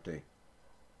selfhood are empty.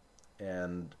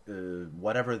 And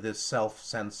whatever this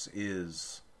self-sense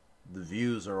is, the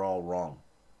views are all wrong.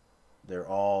 They're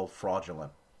all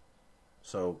fraudulent.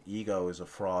 So ego is a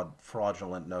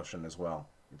fraudulent notion as well.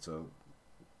 It's a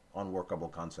unworkable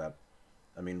concept.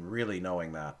 Really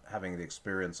knowing that, having the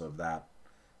experience of that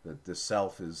the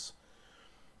self is,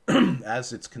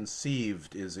 as it's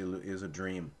conceived, is a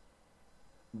dream.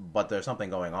 But there's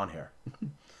something going on here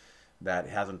that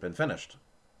hasn't been finished.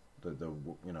 It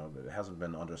hasn't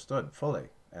been understood fully,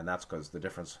 and that's because the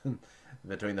difference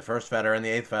between the first fetter and the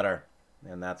eighth fetter,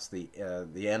 and that's the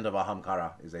end of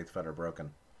ahamkara, is eighth fetter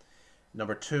broken.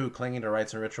 Number two, clinging to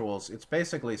rites and rituals. It's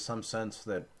basically some sense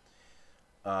that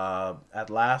at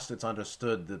last it's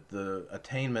understood that the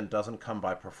attainment doesn't come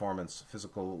by performance,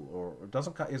 physical, or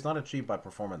is not achieved by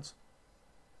performance.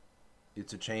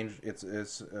 It's a change.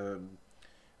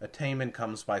 Attainment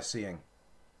comes by seeing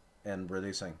and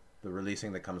releasing. The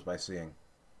releasing that comes by seeing.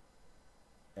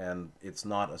 and it's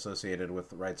not associated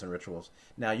with rites and rituals.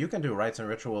 Now, you can do rites and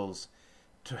rituals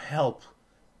to help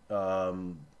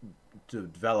to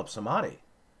develop samadhi,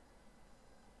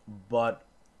 but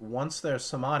once there's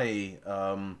samadhi,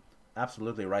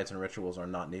 absolutely rites and rituals are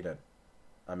not needed.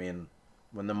 I mean,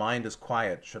 when the mind is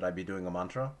quiet, should I be doing a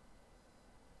mantra?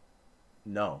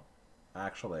 No,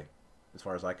 actually, as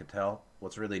far as I could tell,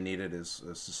 what's really needed is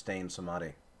a sustained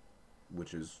samadhi,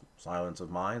 which is silence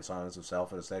of mind, silence of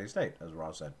self at a steady state, as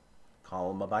Ra said.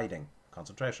 Calm abiding,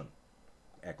 concentration,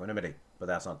 equanimity. But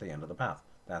that's not the end of the path.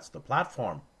 That's the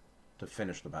platform to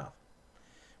finish the path.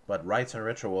 But rites and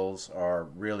rituals are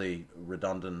really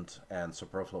redundant and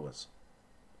superfluous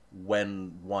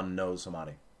when one knows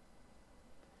samadhi.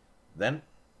 Then,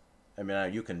 I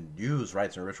mean, you can use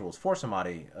rites and rituals for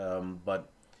samadhi, but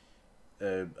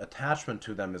attachment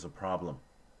to them is a problem.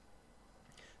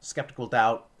 Skeptical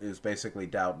doubt is basically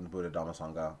doubt in Buddha-Dhamma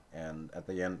Sangha, and at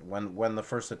the end, when the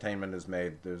first attainment is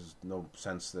made, there's no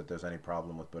sense that there's any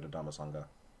problem with Buddha-Dhamma Sangha,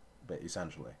 but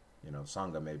essentially.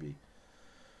 Sangha may be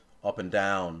up and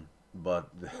down, but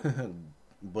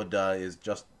Buddha is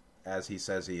just as he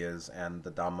says he is, and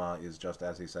the Dhamma is just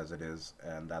as he says it is,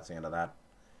 and that's the end of that,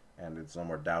 and it's no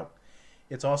more doubt.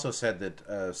 It's also said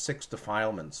that 6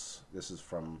 defilements, this is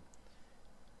from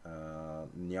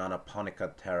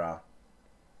Nyanaponika Thera,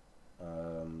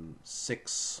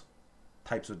 6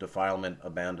 types of defilement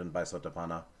abandoned by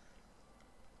Sotapanna,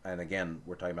 and again,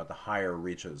 we're talking about the higher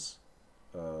reaches.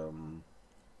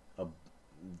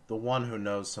 The one who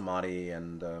knows samadhi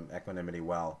and equanimity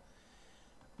well.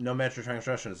 No major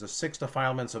transgressions. The 6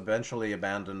 defilements eventually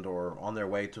abandoned or on their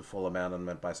way to full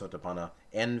abandonment by Sotapanna: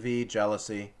 envy,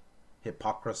 jealousy,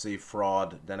 hypocrisy,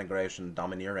 fraud, denigration,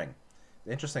 domineering.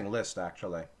 Interesting list,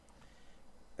 actually.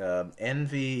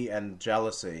 Envy and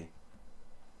jealousy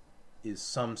is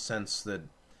some sense that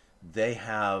they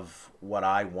have what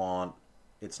I want.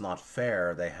 It's not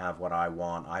fair. They have what I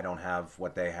want. I don't have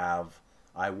what they have.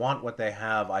 I want what they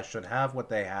have. I should have what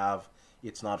they have.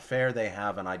 It's not fair they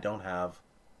have and I don't have.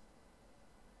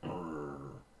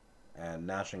 And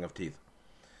gnashing of teeth.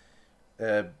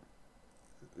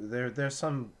 There's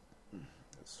some,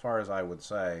 as far as I would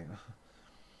say,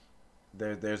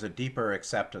 there's a deeper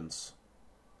acceptance.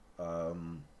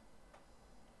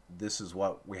 This is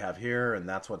what we have here, and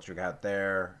that's what you got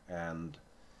there, and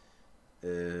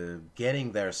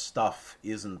getting their stuff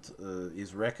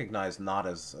is recognized not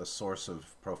as a source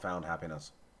of profound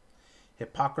happiness.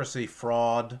 Hypocrisy,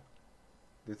 fraud.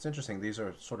 It's interesting. These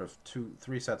are sort of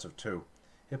 3 sets of 2.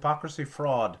 Hypocrisy,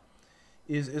 fraud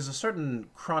is a certain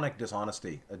chronic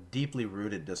dishonesty, a deeply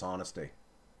rooted dishonesty.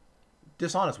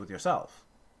 Dishonest with yourself.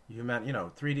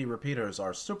 3D repeaters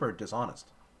are super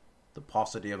dishonest. The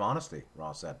paucity of honesty,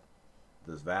 Ross said.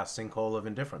 This vast sinkhole of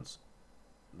indifference.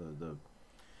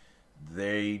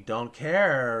 They don't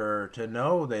care to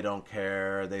know they don't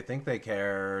care. They think they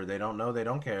care. They don't know they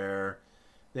don't care.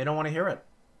 They don't want to hear it.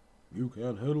 You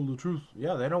can't handle the truth.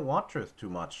 Yeah, they don't want truth too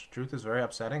much. Truth is very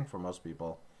upsetting for most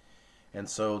people. And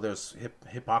so there's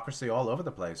hypocrisy all over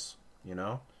the place,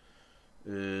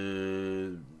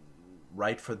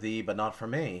 right for thee, but not for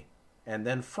me. And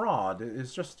then fraud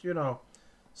is just,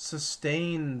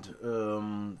 sustained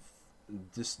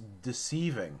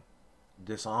deceiving,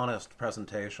 dishonest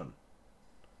presentation.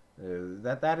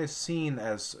 That is seen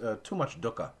as too much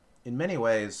dukkha. In many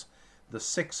ways, the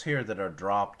 6 here that are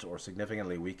dropped or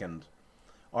significantly weakened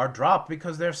are dropped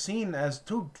because they're seen as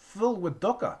too filled with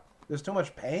dukkha. There's too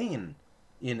much pain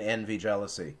in envy,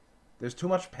 jealousy. There's too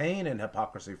much pain in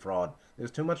hypocrisy, fraud.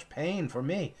 There's too much pain for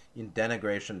me in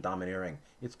denigration, domineering.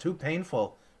 It's too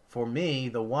painful for me,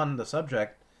 the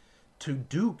subject,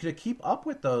 to keep up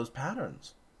with those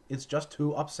patterns. It's just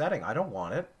too upsetting. I don't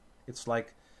want it. It's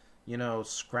like,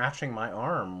 scratching my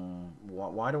arm.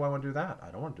 Why do I want to do that? I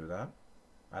don't want to do that.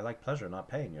 I like pleasure, not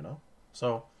pain,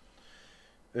 So,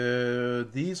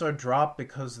 these are dropped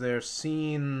because they're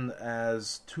seen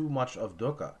as too much of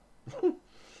dukkha.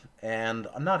 And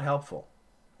not helpful.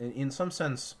 In some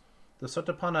sense, the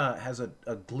Sotapanna has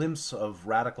a glimpse of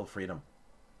radical freedom.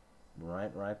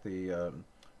 Right? The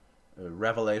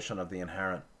revelation of the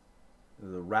inherent.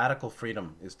 The radical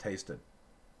freedom is tasted.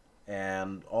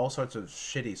 And all sorts of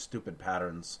shitty, stupid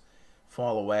patterns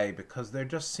fall away because they're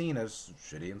just seen as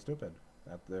shitty and stupid.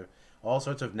 All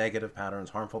sorts of negative patterns,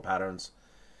 harmful patterns,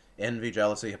 envy,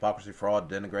 jealousy, hypocrisy, fraud,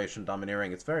 denigration,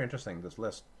 domineering. It's very interesting, this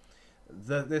list.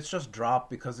 It's just dropped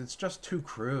because it's just too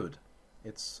crude.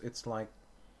 It's like,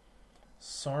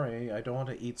 sorry, I don't want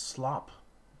to eat slop.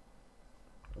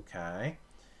 Okay.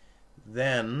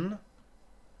 Then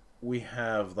we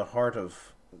have the heart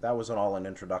of... That was all an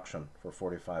introduction for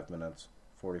 45 minutes.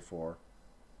 44.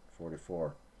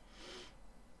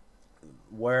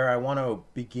 where I want to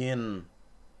begin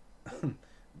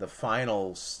the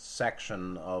final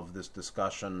section of this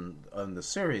discussion in the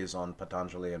series on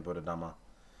Patanjali and Buddha-Dhamma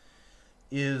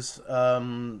is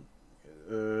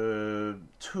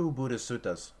two Buddhist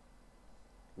suttas,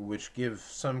 which give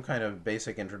some kind of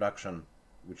basic introduction,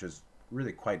 which is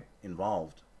really quite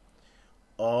involved,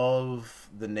 of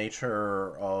the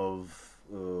nature of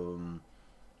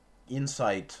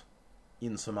insight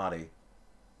in samadhi,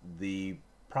 the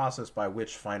process by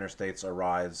which finer states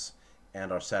arise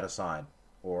and are set aside,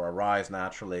 or arise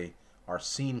naturally, are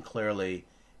seen clearly,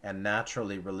 and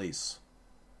naturally release,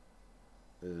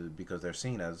 because they're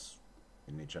seen as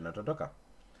anicca anatta dukkha.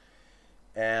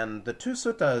 And the two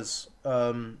suttas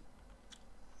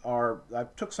I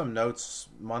took some notes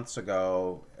months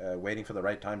ago, waiting for the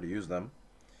right time to use them,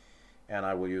 and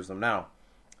I will use them now.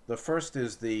 The first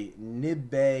is the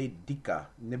Nibbedika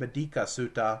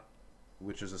Sutta,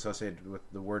 which is associated with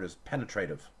the word as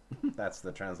penetrative. That's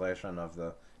the translation of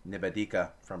the Nibbedika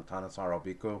from Thanissaro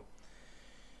Bhikkhu.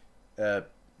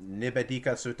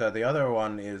 Nibbedika Sutta. The other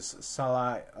one is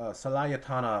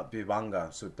Salayatana Vibhanga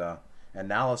Sutta,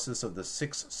 analysis of the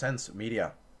six sense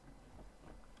media.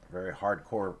 Very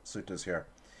hardcore suttas here.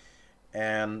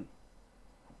 And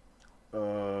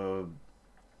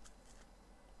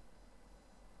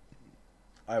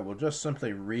I will just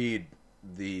simply read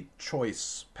the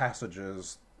choice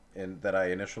passages that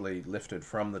I initially lifted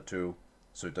from the two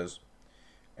suttas,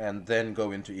 and then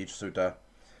go into each sutta.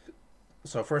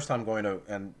 So first I'm going to,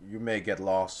 and you may get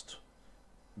lost,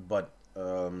 but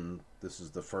this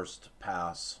is the first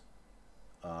pass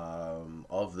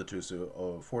of the two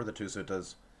for the two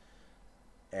suttas,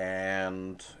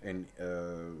 and in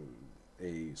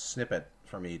a snippet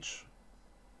from each.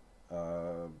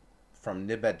 From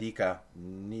Nibbedika,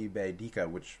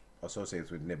 which associates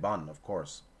with Nibbana, of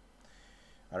course.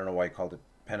 I don't know why he called it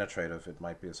penetrative. It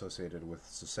might be associated with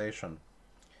cessation.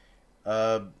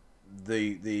 The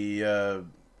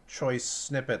choice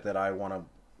snippet that I want to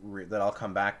that I'll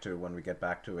come back to when we get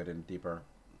back to it in deeper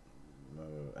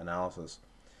analysis.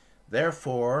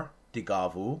 Therefore,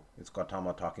 Digavu, it's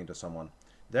Gautama talking to someone.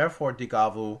 Therefore,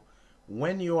 Digavu,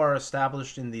 when you are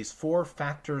established in these four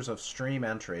factors of stream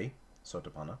entry,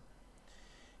 Sotapanna,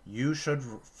 you should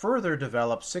further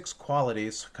develop six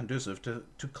qualities conducive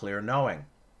to clear knowing,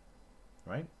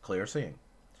 right? Clear seeing.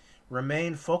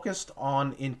 Remain focused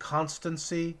on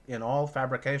inconstancy in all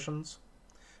fabrications,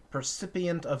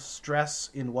 percipient of stress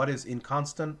in what is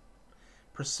inconstant,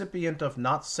 percipient of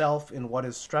not self in what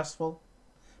is stressful,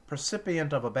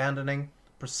 percipient of abandoning,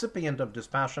 percipient of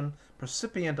dispassion,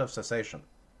 percipient of cessation.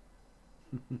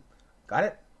 Got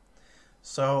it?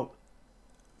 So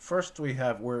first we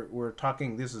have, we're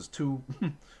talking, this is two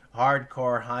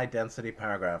hardcore, high-density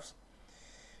paragraphs.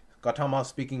 Gautama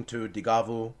speaking to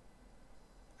Digavu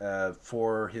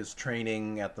for his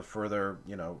training at the further,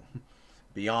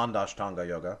 beyond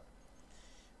ashtanga-yoga.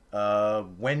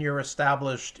 When you're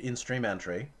established in stream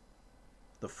entry,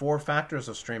 the four factors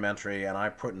of stream entry, and I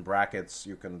put in brackets,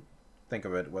 you can think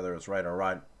of it whether it's right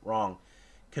or wrong,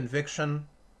 conviction,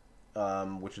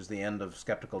 which is the end of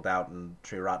skeptical doubt, and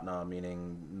Triratna,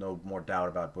 meaning no more doubt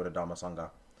about Buddha, Dhamma, Sangha.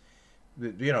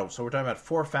 So we're talking about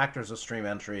four factors of stream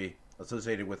entry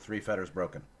associated with three fetters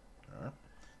broken. All right?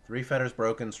 Three fetters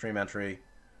broken, stream entry.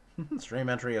 Stream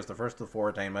entry is the first of the four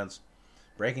attainments.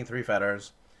 Breaking three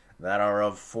fetters that are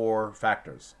of four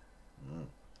factors.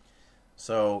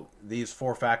 So these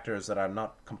four factors that I'm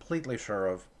not completely sure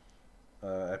of,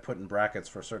 I put in brackets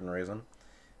for a certain reason.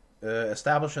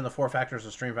 Establishing the four factors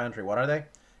of stream entry. What are they?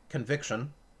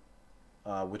 Conviction,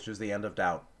 which is the end of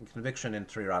doubt. Conviction in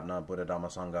Triratna, Buddha,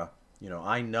 Dhamma, Sangha.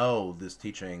 I know this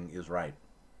teaching is right.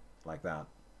 Like that.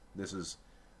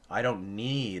 I don't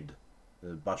need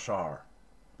Bashar.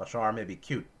 Bashar may be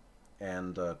cute.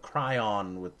 And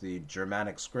Cryon with the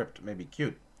Germanic script may be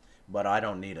cute. But I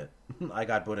don't need it. I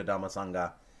got Buddha, Dhamma,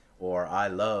 Sangha. Or I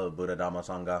love Buddha, Dhamma,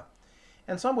 Sangha.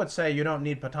 And some would say you don't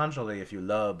need Patanjali if you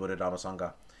love Buddha, Dhamma,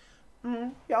 Sangha.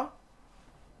 Yeah,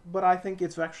 but I think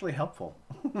it's actually helpful.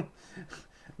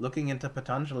 Looking into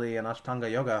Patanjali and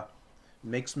ashtanga-yoga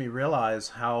makes me realize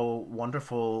how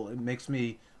wonderful, it makes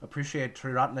me appreciate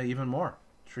Triratna even more.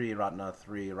 Triratna,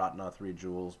 three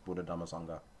jewels, Buddha, Dhamma,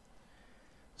 Sangha.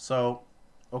 So,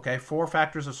 okay, four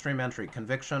factors of stream entry.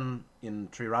 Conviction in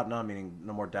Triratna, meaning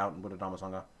no more doubt in Buddha, Dhamma,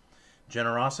 Sangha.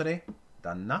 Generosity,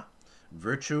 dhanna.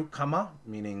 Virtue, kama,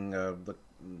 meaning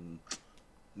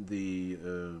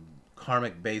the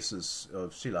karmic basis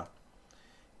of sila,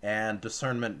 and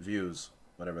discernment, views,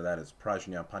 whatever that is,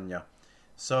 prajna, panya.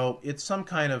 So it's some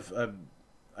kind of,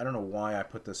 I don't know why I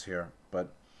put this here,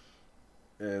 but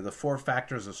the four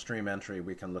factors of stream entry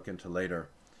we can look into later.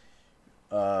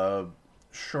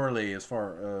 Surely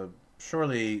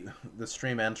the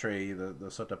stream entry, the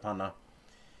Sotapanna,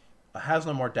 has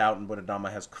no more doubt in Buddha-Dhamma,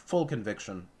 has full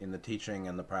conviction in the teaching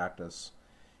and the practice,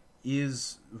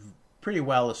 is pretty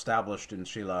well established in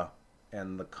Shila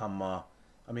and the Kamma.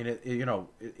 I mean,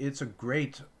 it's a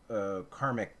great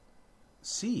karmic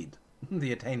seed,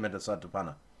 the attainment of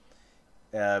Sotapanna,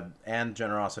 and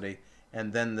generosity.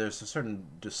 And then there's a certain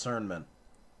discernment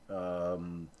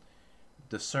of,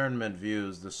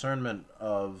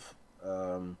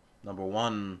 number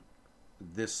one,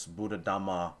 this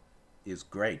Buddha-Dhamma is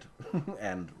great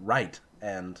and right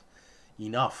and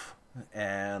enough,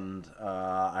 and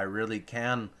I really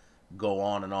can go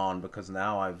on and on because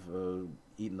now I've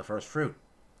eaten the first fruit,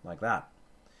 like that.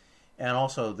 And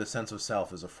also the sense of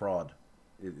self is a fraud.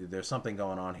 There's something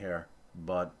going on here,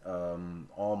 but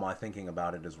all my thinking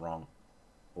about it is wrong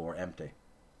or empty.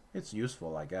 It's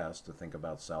useful, I guess, to think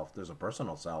about self. There's a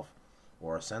personal self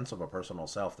or a sense of a personal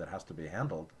self that has to be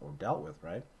handled or dealt with,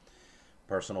 right?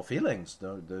 Personal feelings,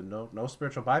 no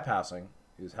spiritual bypassing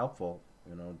is helpful.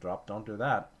 Don't do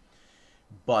that.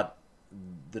 But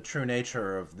the true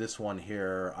nature of this one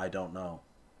here, I don't know.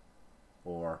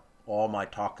 Or all my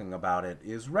talking about it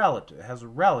is relative, has a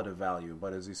relative value,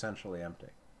 but is essentially empty.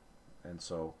 And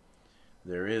so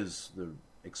there is the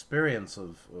experience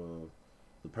of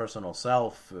the personal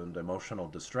self and emotional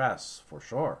distress, for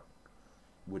sure,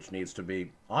 which needs to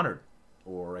be honored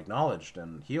or acknowledged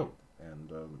and healed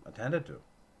and attended to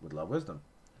with love, wisdom,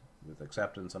 with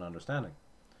acceptance and understanding.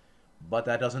 But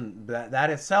that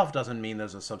itself doesn't mean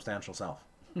there's a substantial self.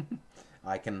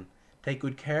 I can take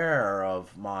good care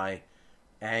of my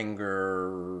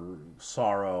anger,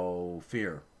 sorrow,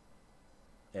 fear,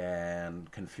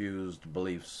 and confused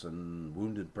beliefs and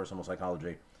wounded personal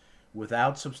psychology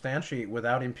without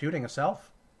imputing a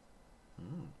self.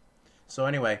 So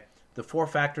anyway, the four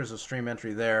factors of stream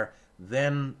entry there.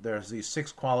 Then there's these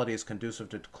 6 qualities conducive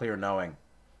to clear knowing.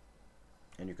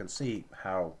 And you can see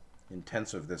how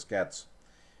intensive this gets.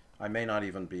 I may not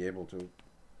even be able to.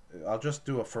 I'll just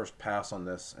do a first pass on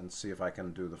this and see if I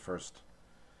can do the first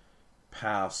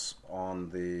pass on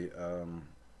the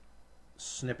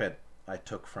snippet I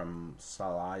took from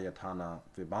Salayatana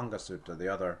Vibhanga Sutta,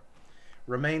 the other.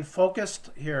 Remain focused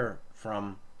here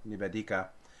from Nivedika.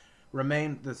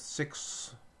 The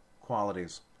 6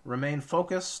 qualities. Remain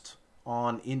focused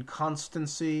on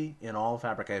inconstancy in all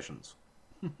fabrications.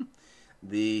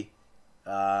 The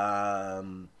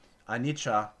anicca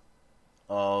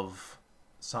of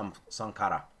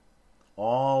sankhara.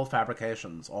 All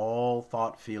fabrications, all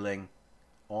thought, feeling,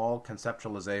 all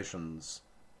conceptualizations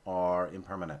are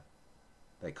impermanent.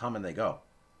 They come and they go.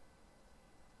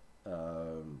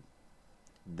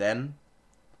 Then,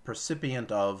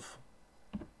 percipient of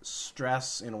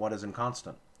stress in what is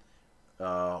inconstant.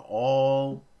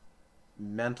 All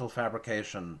mental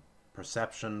fabrication,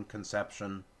 perception,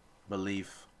 conception,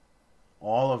 belief,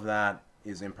 all of that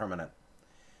is impermanent.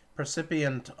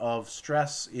 Percipient of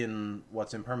stress in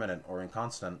what's impermanent or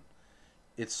inconstant,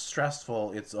 it's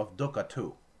stressful, it's of dukkha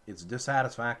too. It's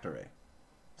dissatisfactory.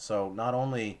 So not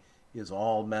only is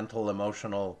all mental,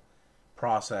 emotional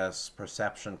process,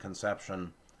 perception,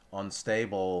 conception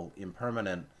unstable,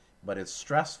 impermanent, but it's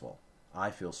stressful.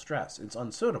 I feel stress. It's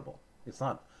unsuitable. It's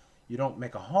not, you don't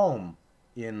make a home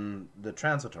in the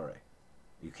transitory.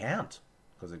 You can't,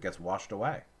 because it gets washed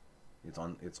away.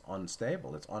 It's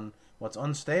unstable. What's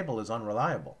unstable is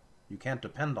unreliable. You can't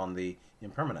depend on the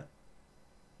impermanent.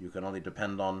 You can only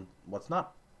depend on what's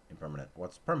not impermanent,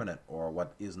 what's permanent, or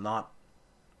what is not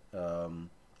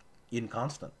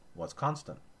inconstant, what's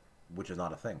constant, which is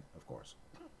not a thing, of course.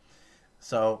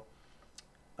 So,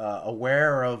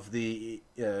 aware of the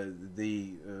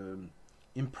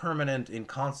impermanent,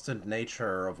 inconstant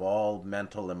nature of all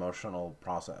mental, emotional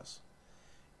process.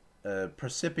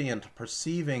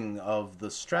 Perceiving of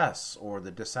the stress or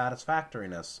the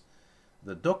dissatisfactoriness,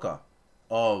 the dukkha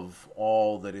of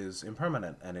all that is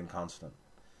impermanent and inconstant.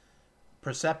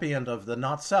 Percipient of the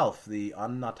not-self, the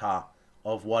anatta,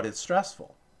 of what is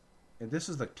stressful. And this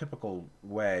is the typical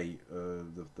way,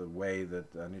 the way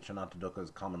that anicca, anatta, dukkha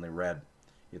is commonly read.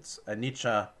 It's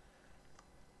anicca,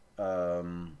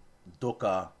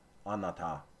 dukkha,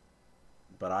 anatta.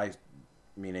 But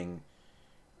meaning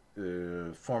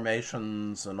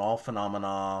formations and all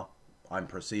phenomena I'm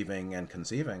perceiving and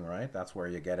conceiving, right? That's where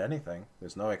you get anything.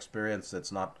 There's no experience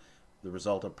that's not the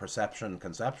result of perception,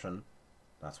 conception.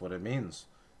 That's what it means.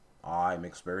 I'm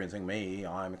experiencing me,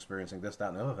 I'm experiencing this, that,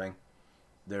 and the other thing.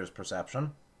 There's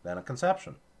perception, then a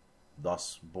conception.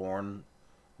 Thus born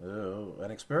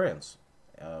an experience.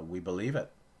 We believe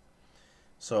it.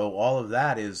 So all of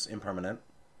that is impermanent,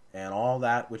 and all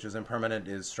that which is impermanent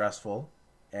is stressful,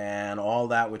 and all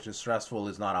that which is stressful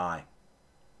is not I.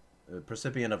 The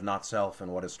percipient of not self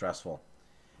and what is stressful.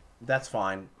 That's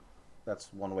fine.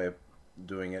 That's one way of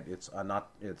doing it. It's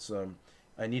anicca,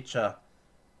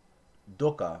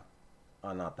 dukkha,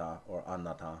 anatta, or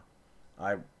anatta.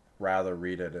 I rather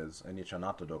read it as anicca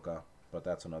anatta dukkha, but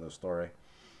that's another story.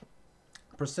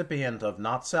 Percipient of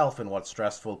not self and what's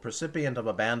stressful. Percipient of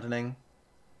abandoning.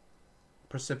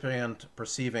 Perceiving.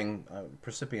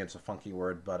 Percipient's a funky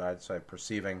word, but I'd say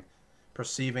perceiving.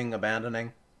 Perceiving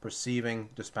abandoning. Perceiving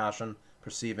dispassion.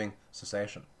 Perceiving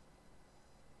cessation.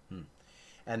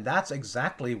 And that's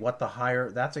exactly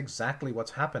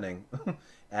what's happening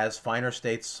as finer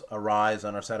states arise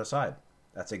and are set aside.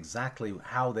 That's exactly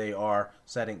how they are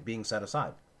being set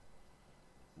aside.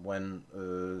 When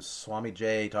Swami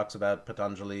Jay talks about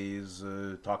Patanjali's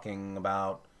talking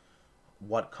about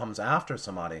what comes after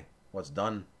samadhi, what's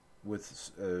done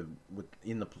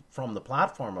from the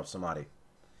platform of samadhi,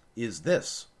 is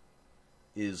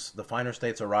the finer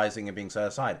states arising and being set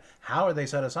aside. How are they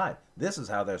set aside? This is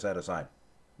how they're set aside.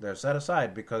 They're set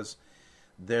aside because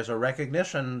there's a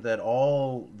recognition that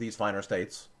all these finer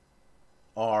states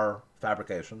are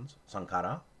fabrications,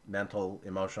 sankhara, mental,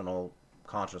 emotional,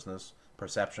 consciousness,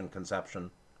 perception, conception,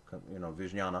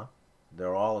 vijnana.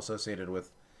 They're all associated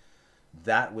with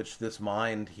that which this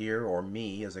mind here, or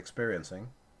me, is experiencing.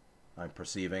 I'm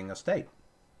perceiving a state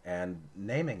and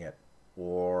naming it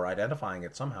or identifying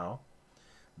it somehow.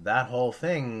 That whole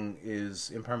thing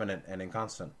is impermanent and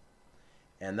inconstant.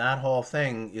 And that whole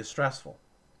thing is stressful.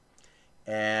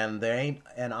 And there ain't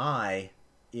an I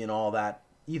in all that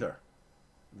either.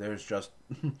 There's just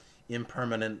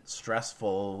impermanent,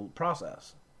 stressful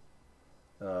process.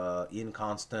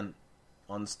 Inconstant,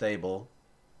 unstable,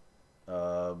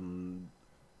 burning,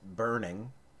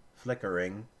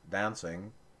 flickering,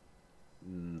 dancing,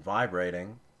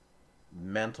 vibrating,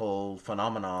 mental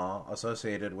phenomena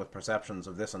associated with perceptions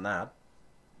of this and that.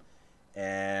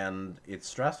 And it's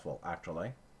stressful,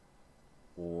 actually,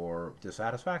 or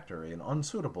dissatisfactory and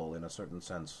unsuitable in a certain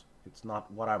sense. It's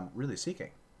not what I'm really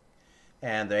seeking.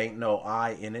 And there ain't no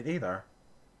I in it either.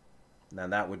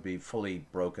 And that would be fully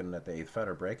broken at the eighth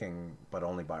fetter breaking, but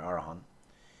only by Arahant.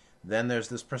 Then there's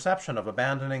this perception of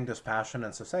abandoning, dispassion,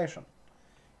 and cessation.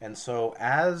 And so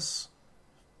as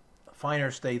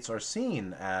finer states are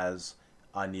seen as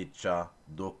anicca,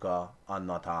 dukkha,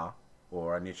 anatta,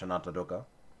 or anicca anatta dukkha,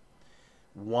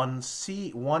 one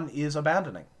is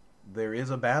abandoning. There is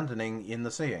abandoning in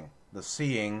the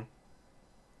seeing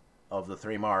of the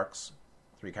three marks,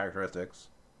 three characteristics,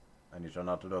 anicca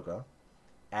anatta dukkha,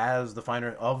 as the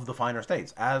finer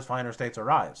states, as finer states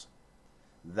arise.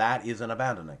 That is an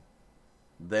abandoning.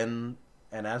 Then,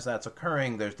 and as that's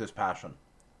occurring, there's dispassion.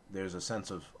 There's a sense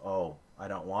of, oh, I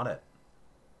don't want it.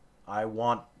 I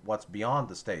want what's beyond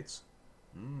the states.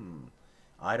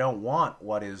 I don't want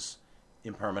what is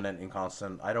impermanent,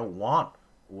 inconstant. I don't want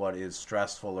what is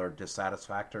stressful or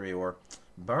dissatisfactory or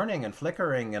burning and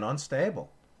flickering and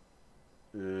unstable.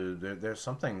 There's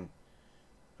something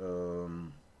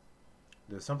wrong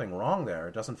there.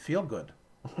 It doesn't feel good.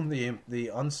 the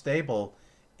unstable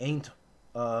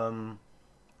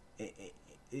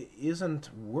isn't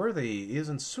worthy,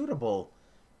 isn't suitable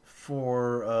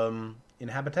for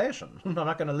inhabitation. I'm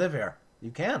not going to live here. You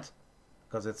can't,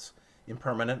 because it's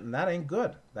impermanent, and that ain't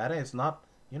good. That is not,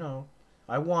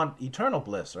 I want eternal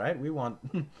bliss, right? We want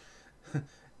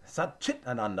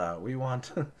Sat-Chit-Ananda. We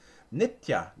want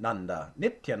Nityananda,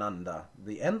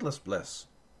 the endless bliss.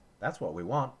 That's what we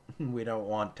want. We don't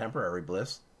want temporary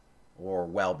bliss or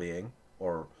well-being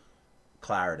or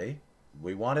clarity.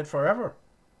 We want it forever,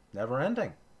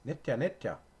 never-ending.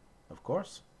 Nitya. Of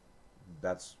course.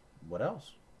 That's what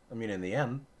else? I mean, in the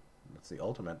end, that's the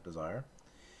ultimate desire.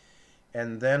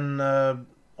 And then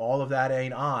all of that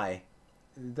ain't I.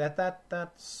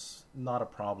 That's not a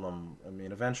problem. I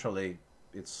mean, eventually,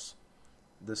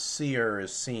 the seer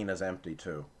is seen as empty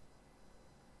too.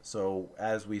 So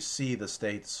as we see the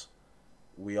states,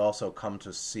 we also come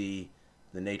to see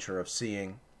the nature of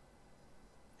seeing,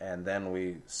 and then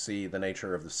we see the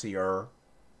nature of the seer.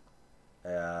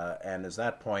 And at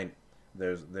that point,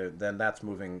 then that's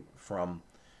moving from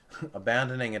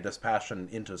abandoning and dispassion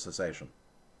into cessation.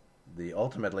 The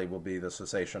ultimately will be the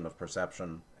cessation of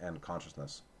perception and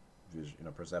consciousness,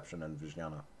 perception and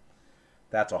vijnana.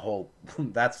 That's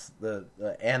that's the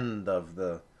end of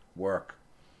the work.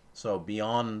 So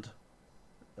beyond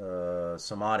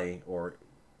samadhi, or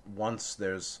once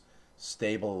there's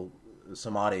stable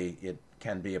samadhi, it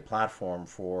can be a platform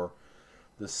for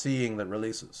the seeing that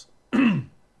releases.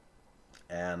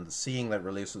 And seeing that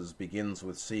releases begins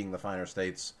with seeing the finer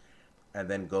states, and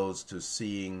then goes to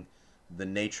seeing the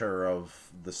nature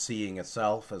of the seeing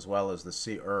itself, as well as the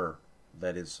seer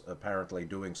that is apparently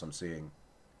doing some seeing.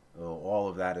 All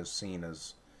of that is seen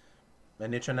as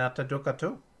anicca anatta dukkha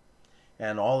too.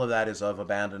 And all of that is of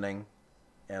abandoning,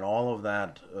 and all of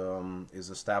that is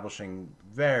establishing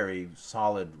very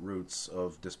solid roots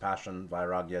of dispassion,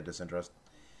 vairagya, disinterest.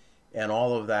 And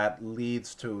all of that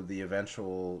leads to the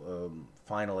eventual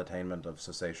final attainment of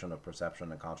cessation of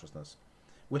perception and consciousness,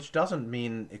 which doesn't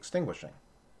mean extinguishing.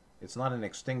 It's not an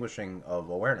extinguishing of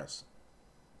awareness,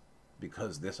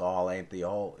 because this all ain't the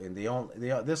all.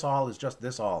 This all is just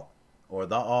this all, or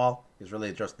the all is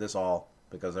really just this all,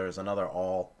 because there is another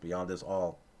all beyond this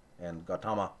all. And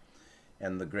Gautama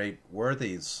and the great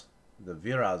worthies, the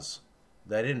Viras,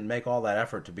 they didn't make all that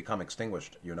effort to become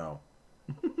extinguished, you know.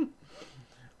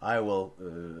 I will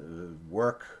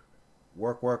work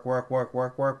for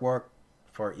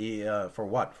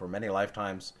what? For many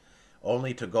lifetimes,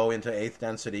 only to go into eighth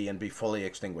density and be fully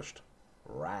extinguished.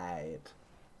 Right.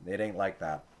 It ain't like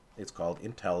that. It's called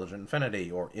intelligent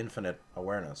infinity, or infinite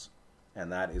awareness.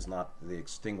 And that is not the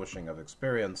extinguishing of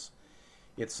experience.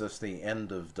 It's just the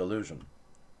end of delusion,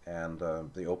 and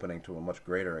the opening to a much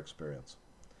greater experience.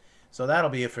 So that'll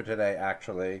be it for today,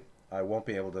 actually. I won't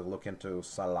be able to look into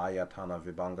Salayatana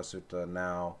Vibhanga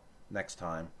Sutta next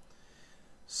time.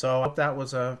 So I hope that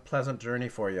was a pleasant journey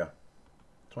for you.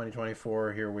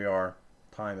 2024, here we are.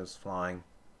 Time is flying.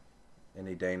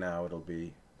 Any day now it'll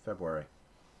be February.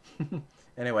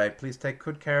 Anyway, please take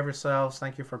good care of yourselves.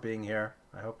 Thank you for being here.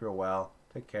 I hope you're well.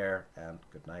 Take care, and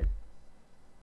good night.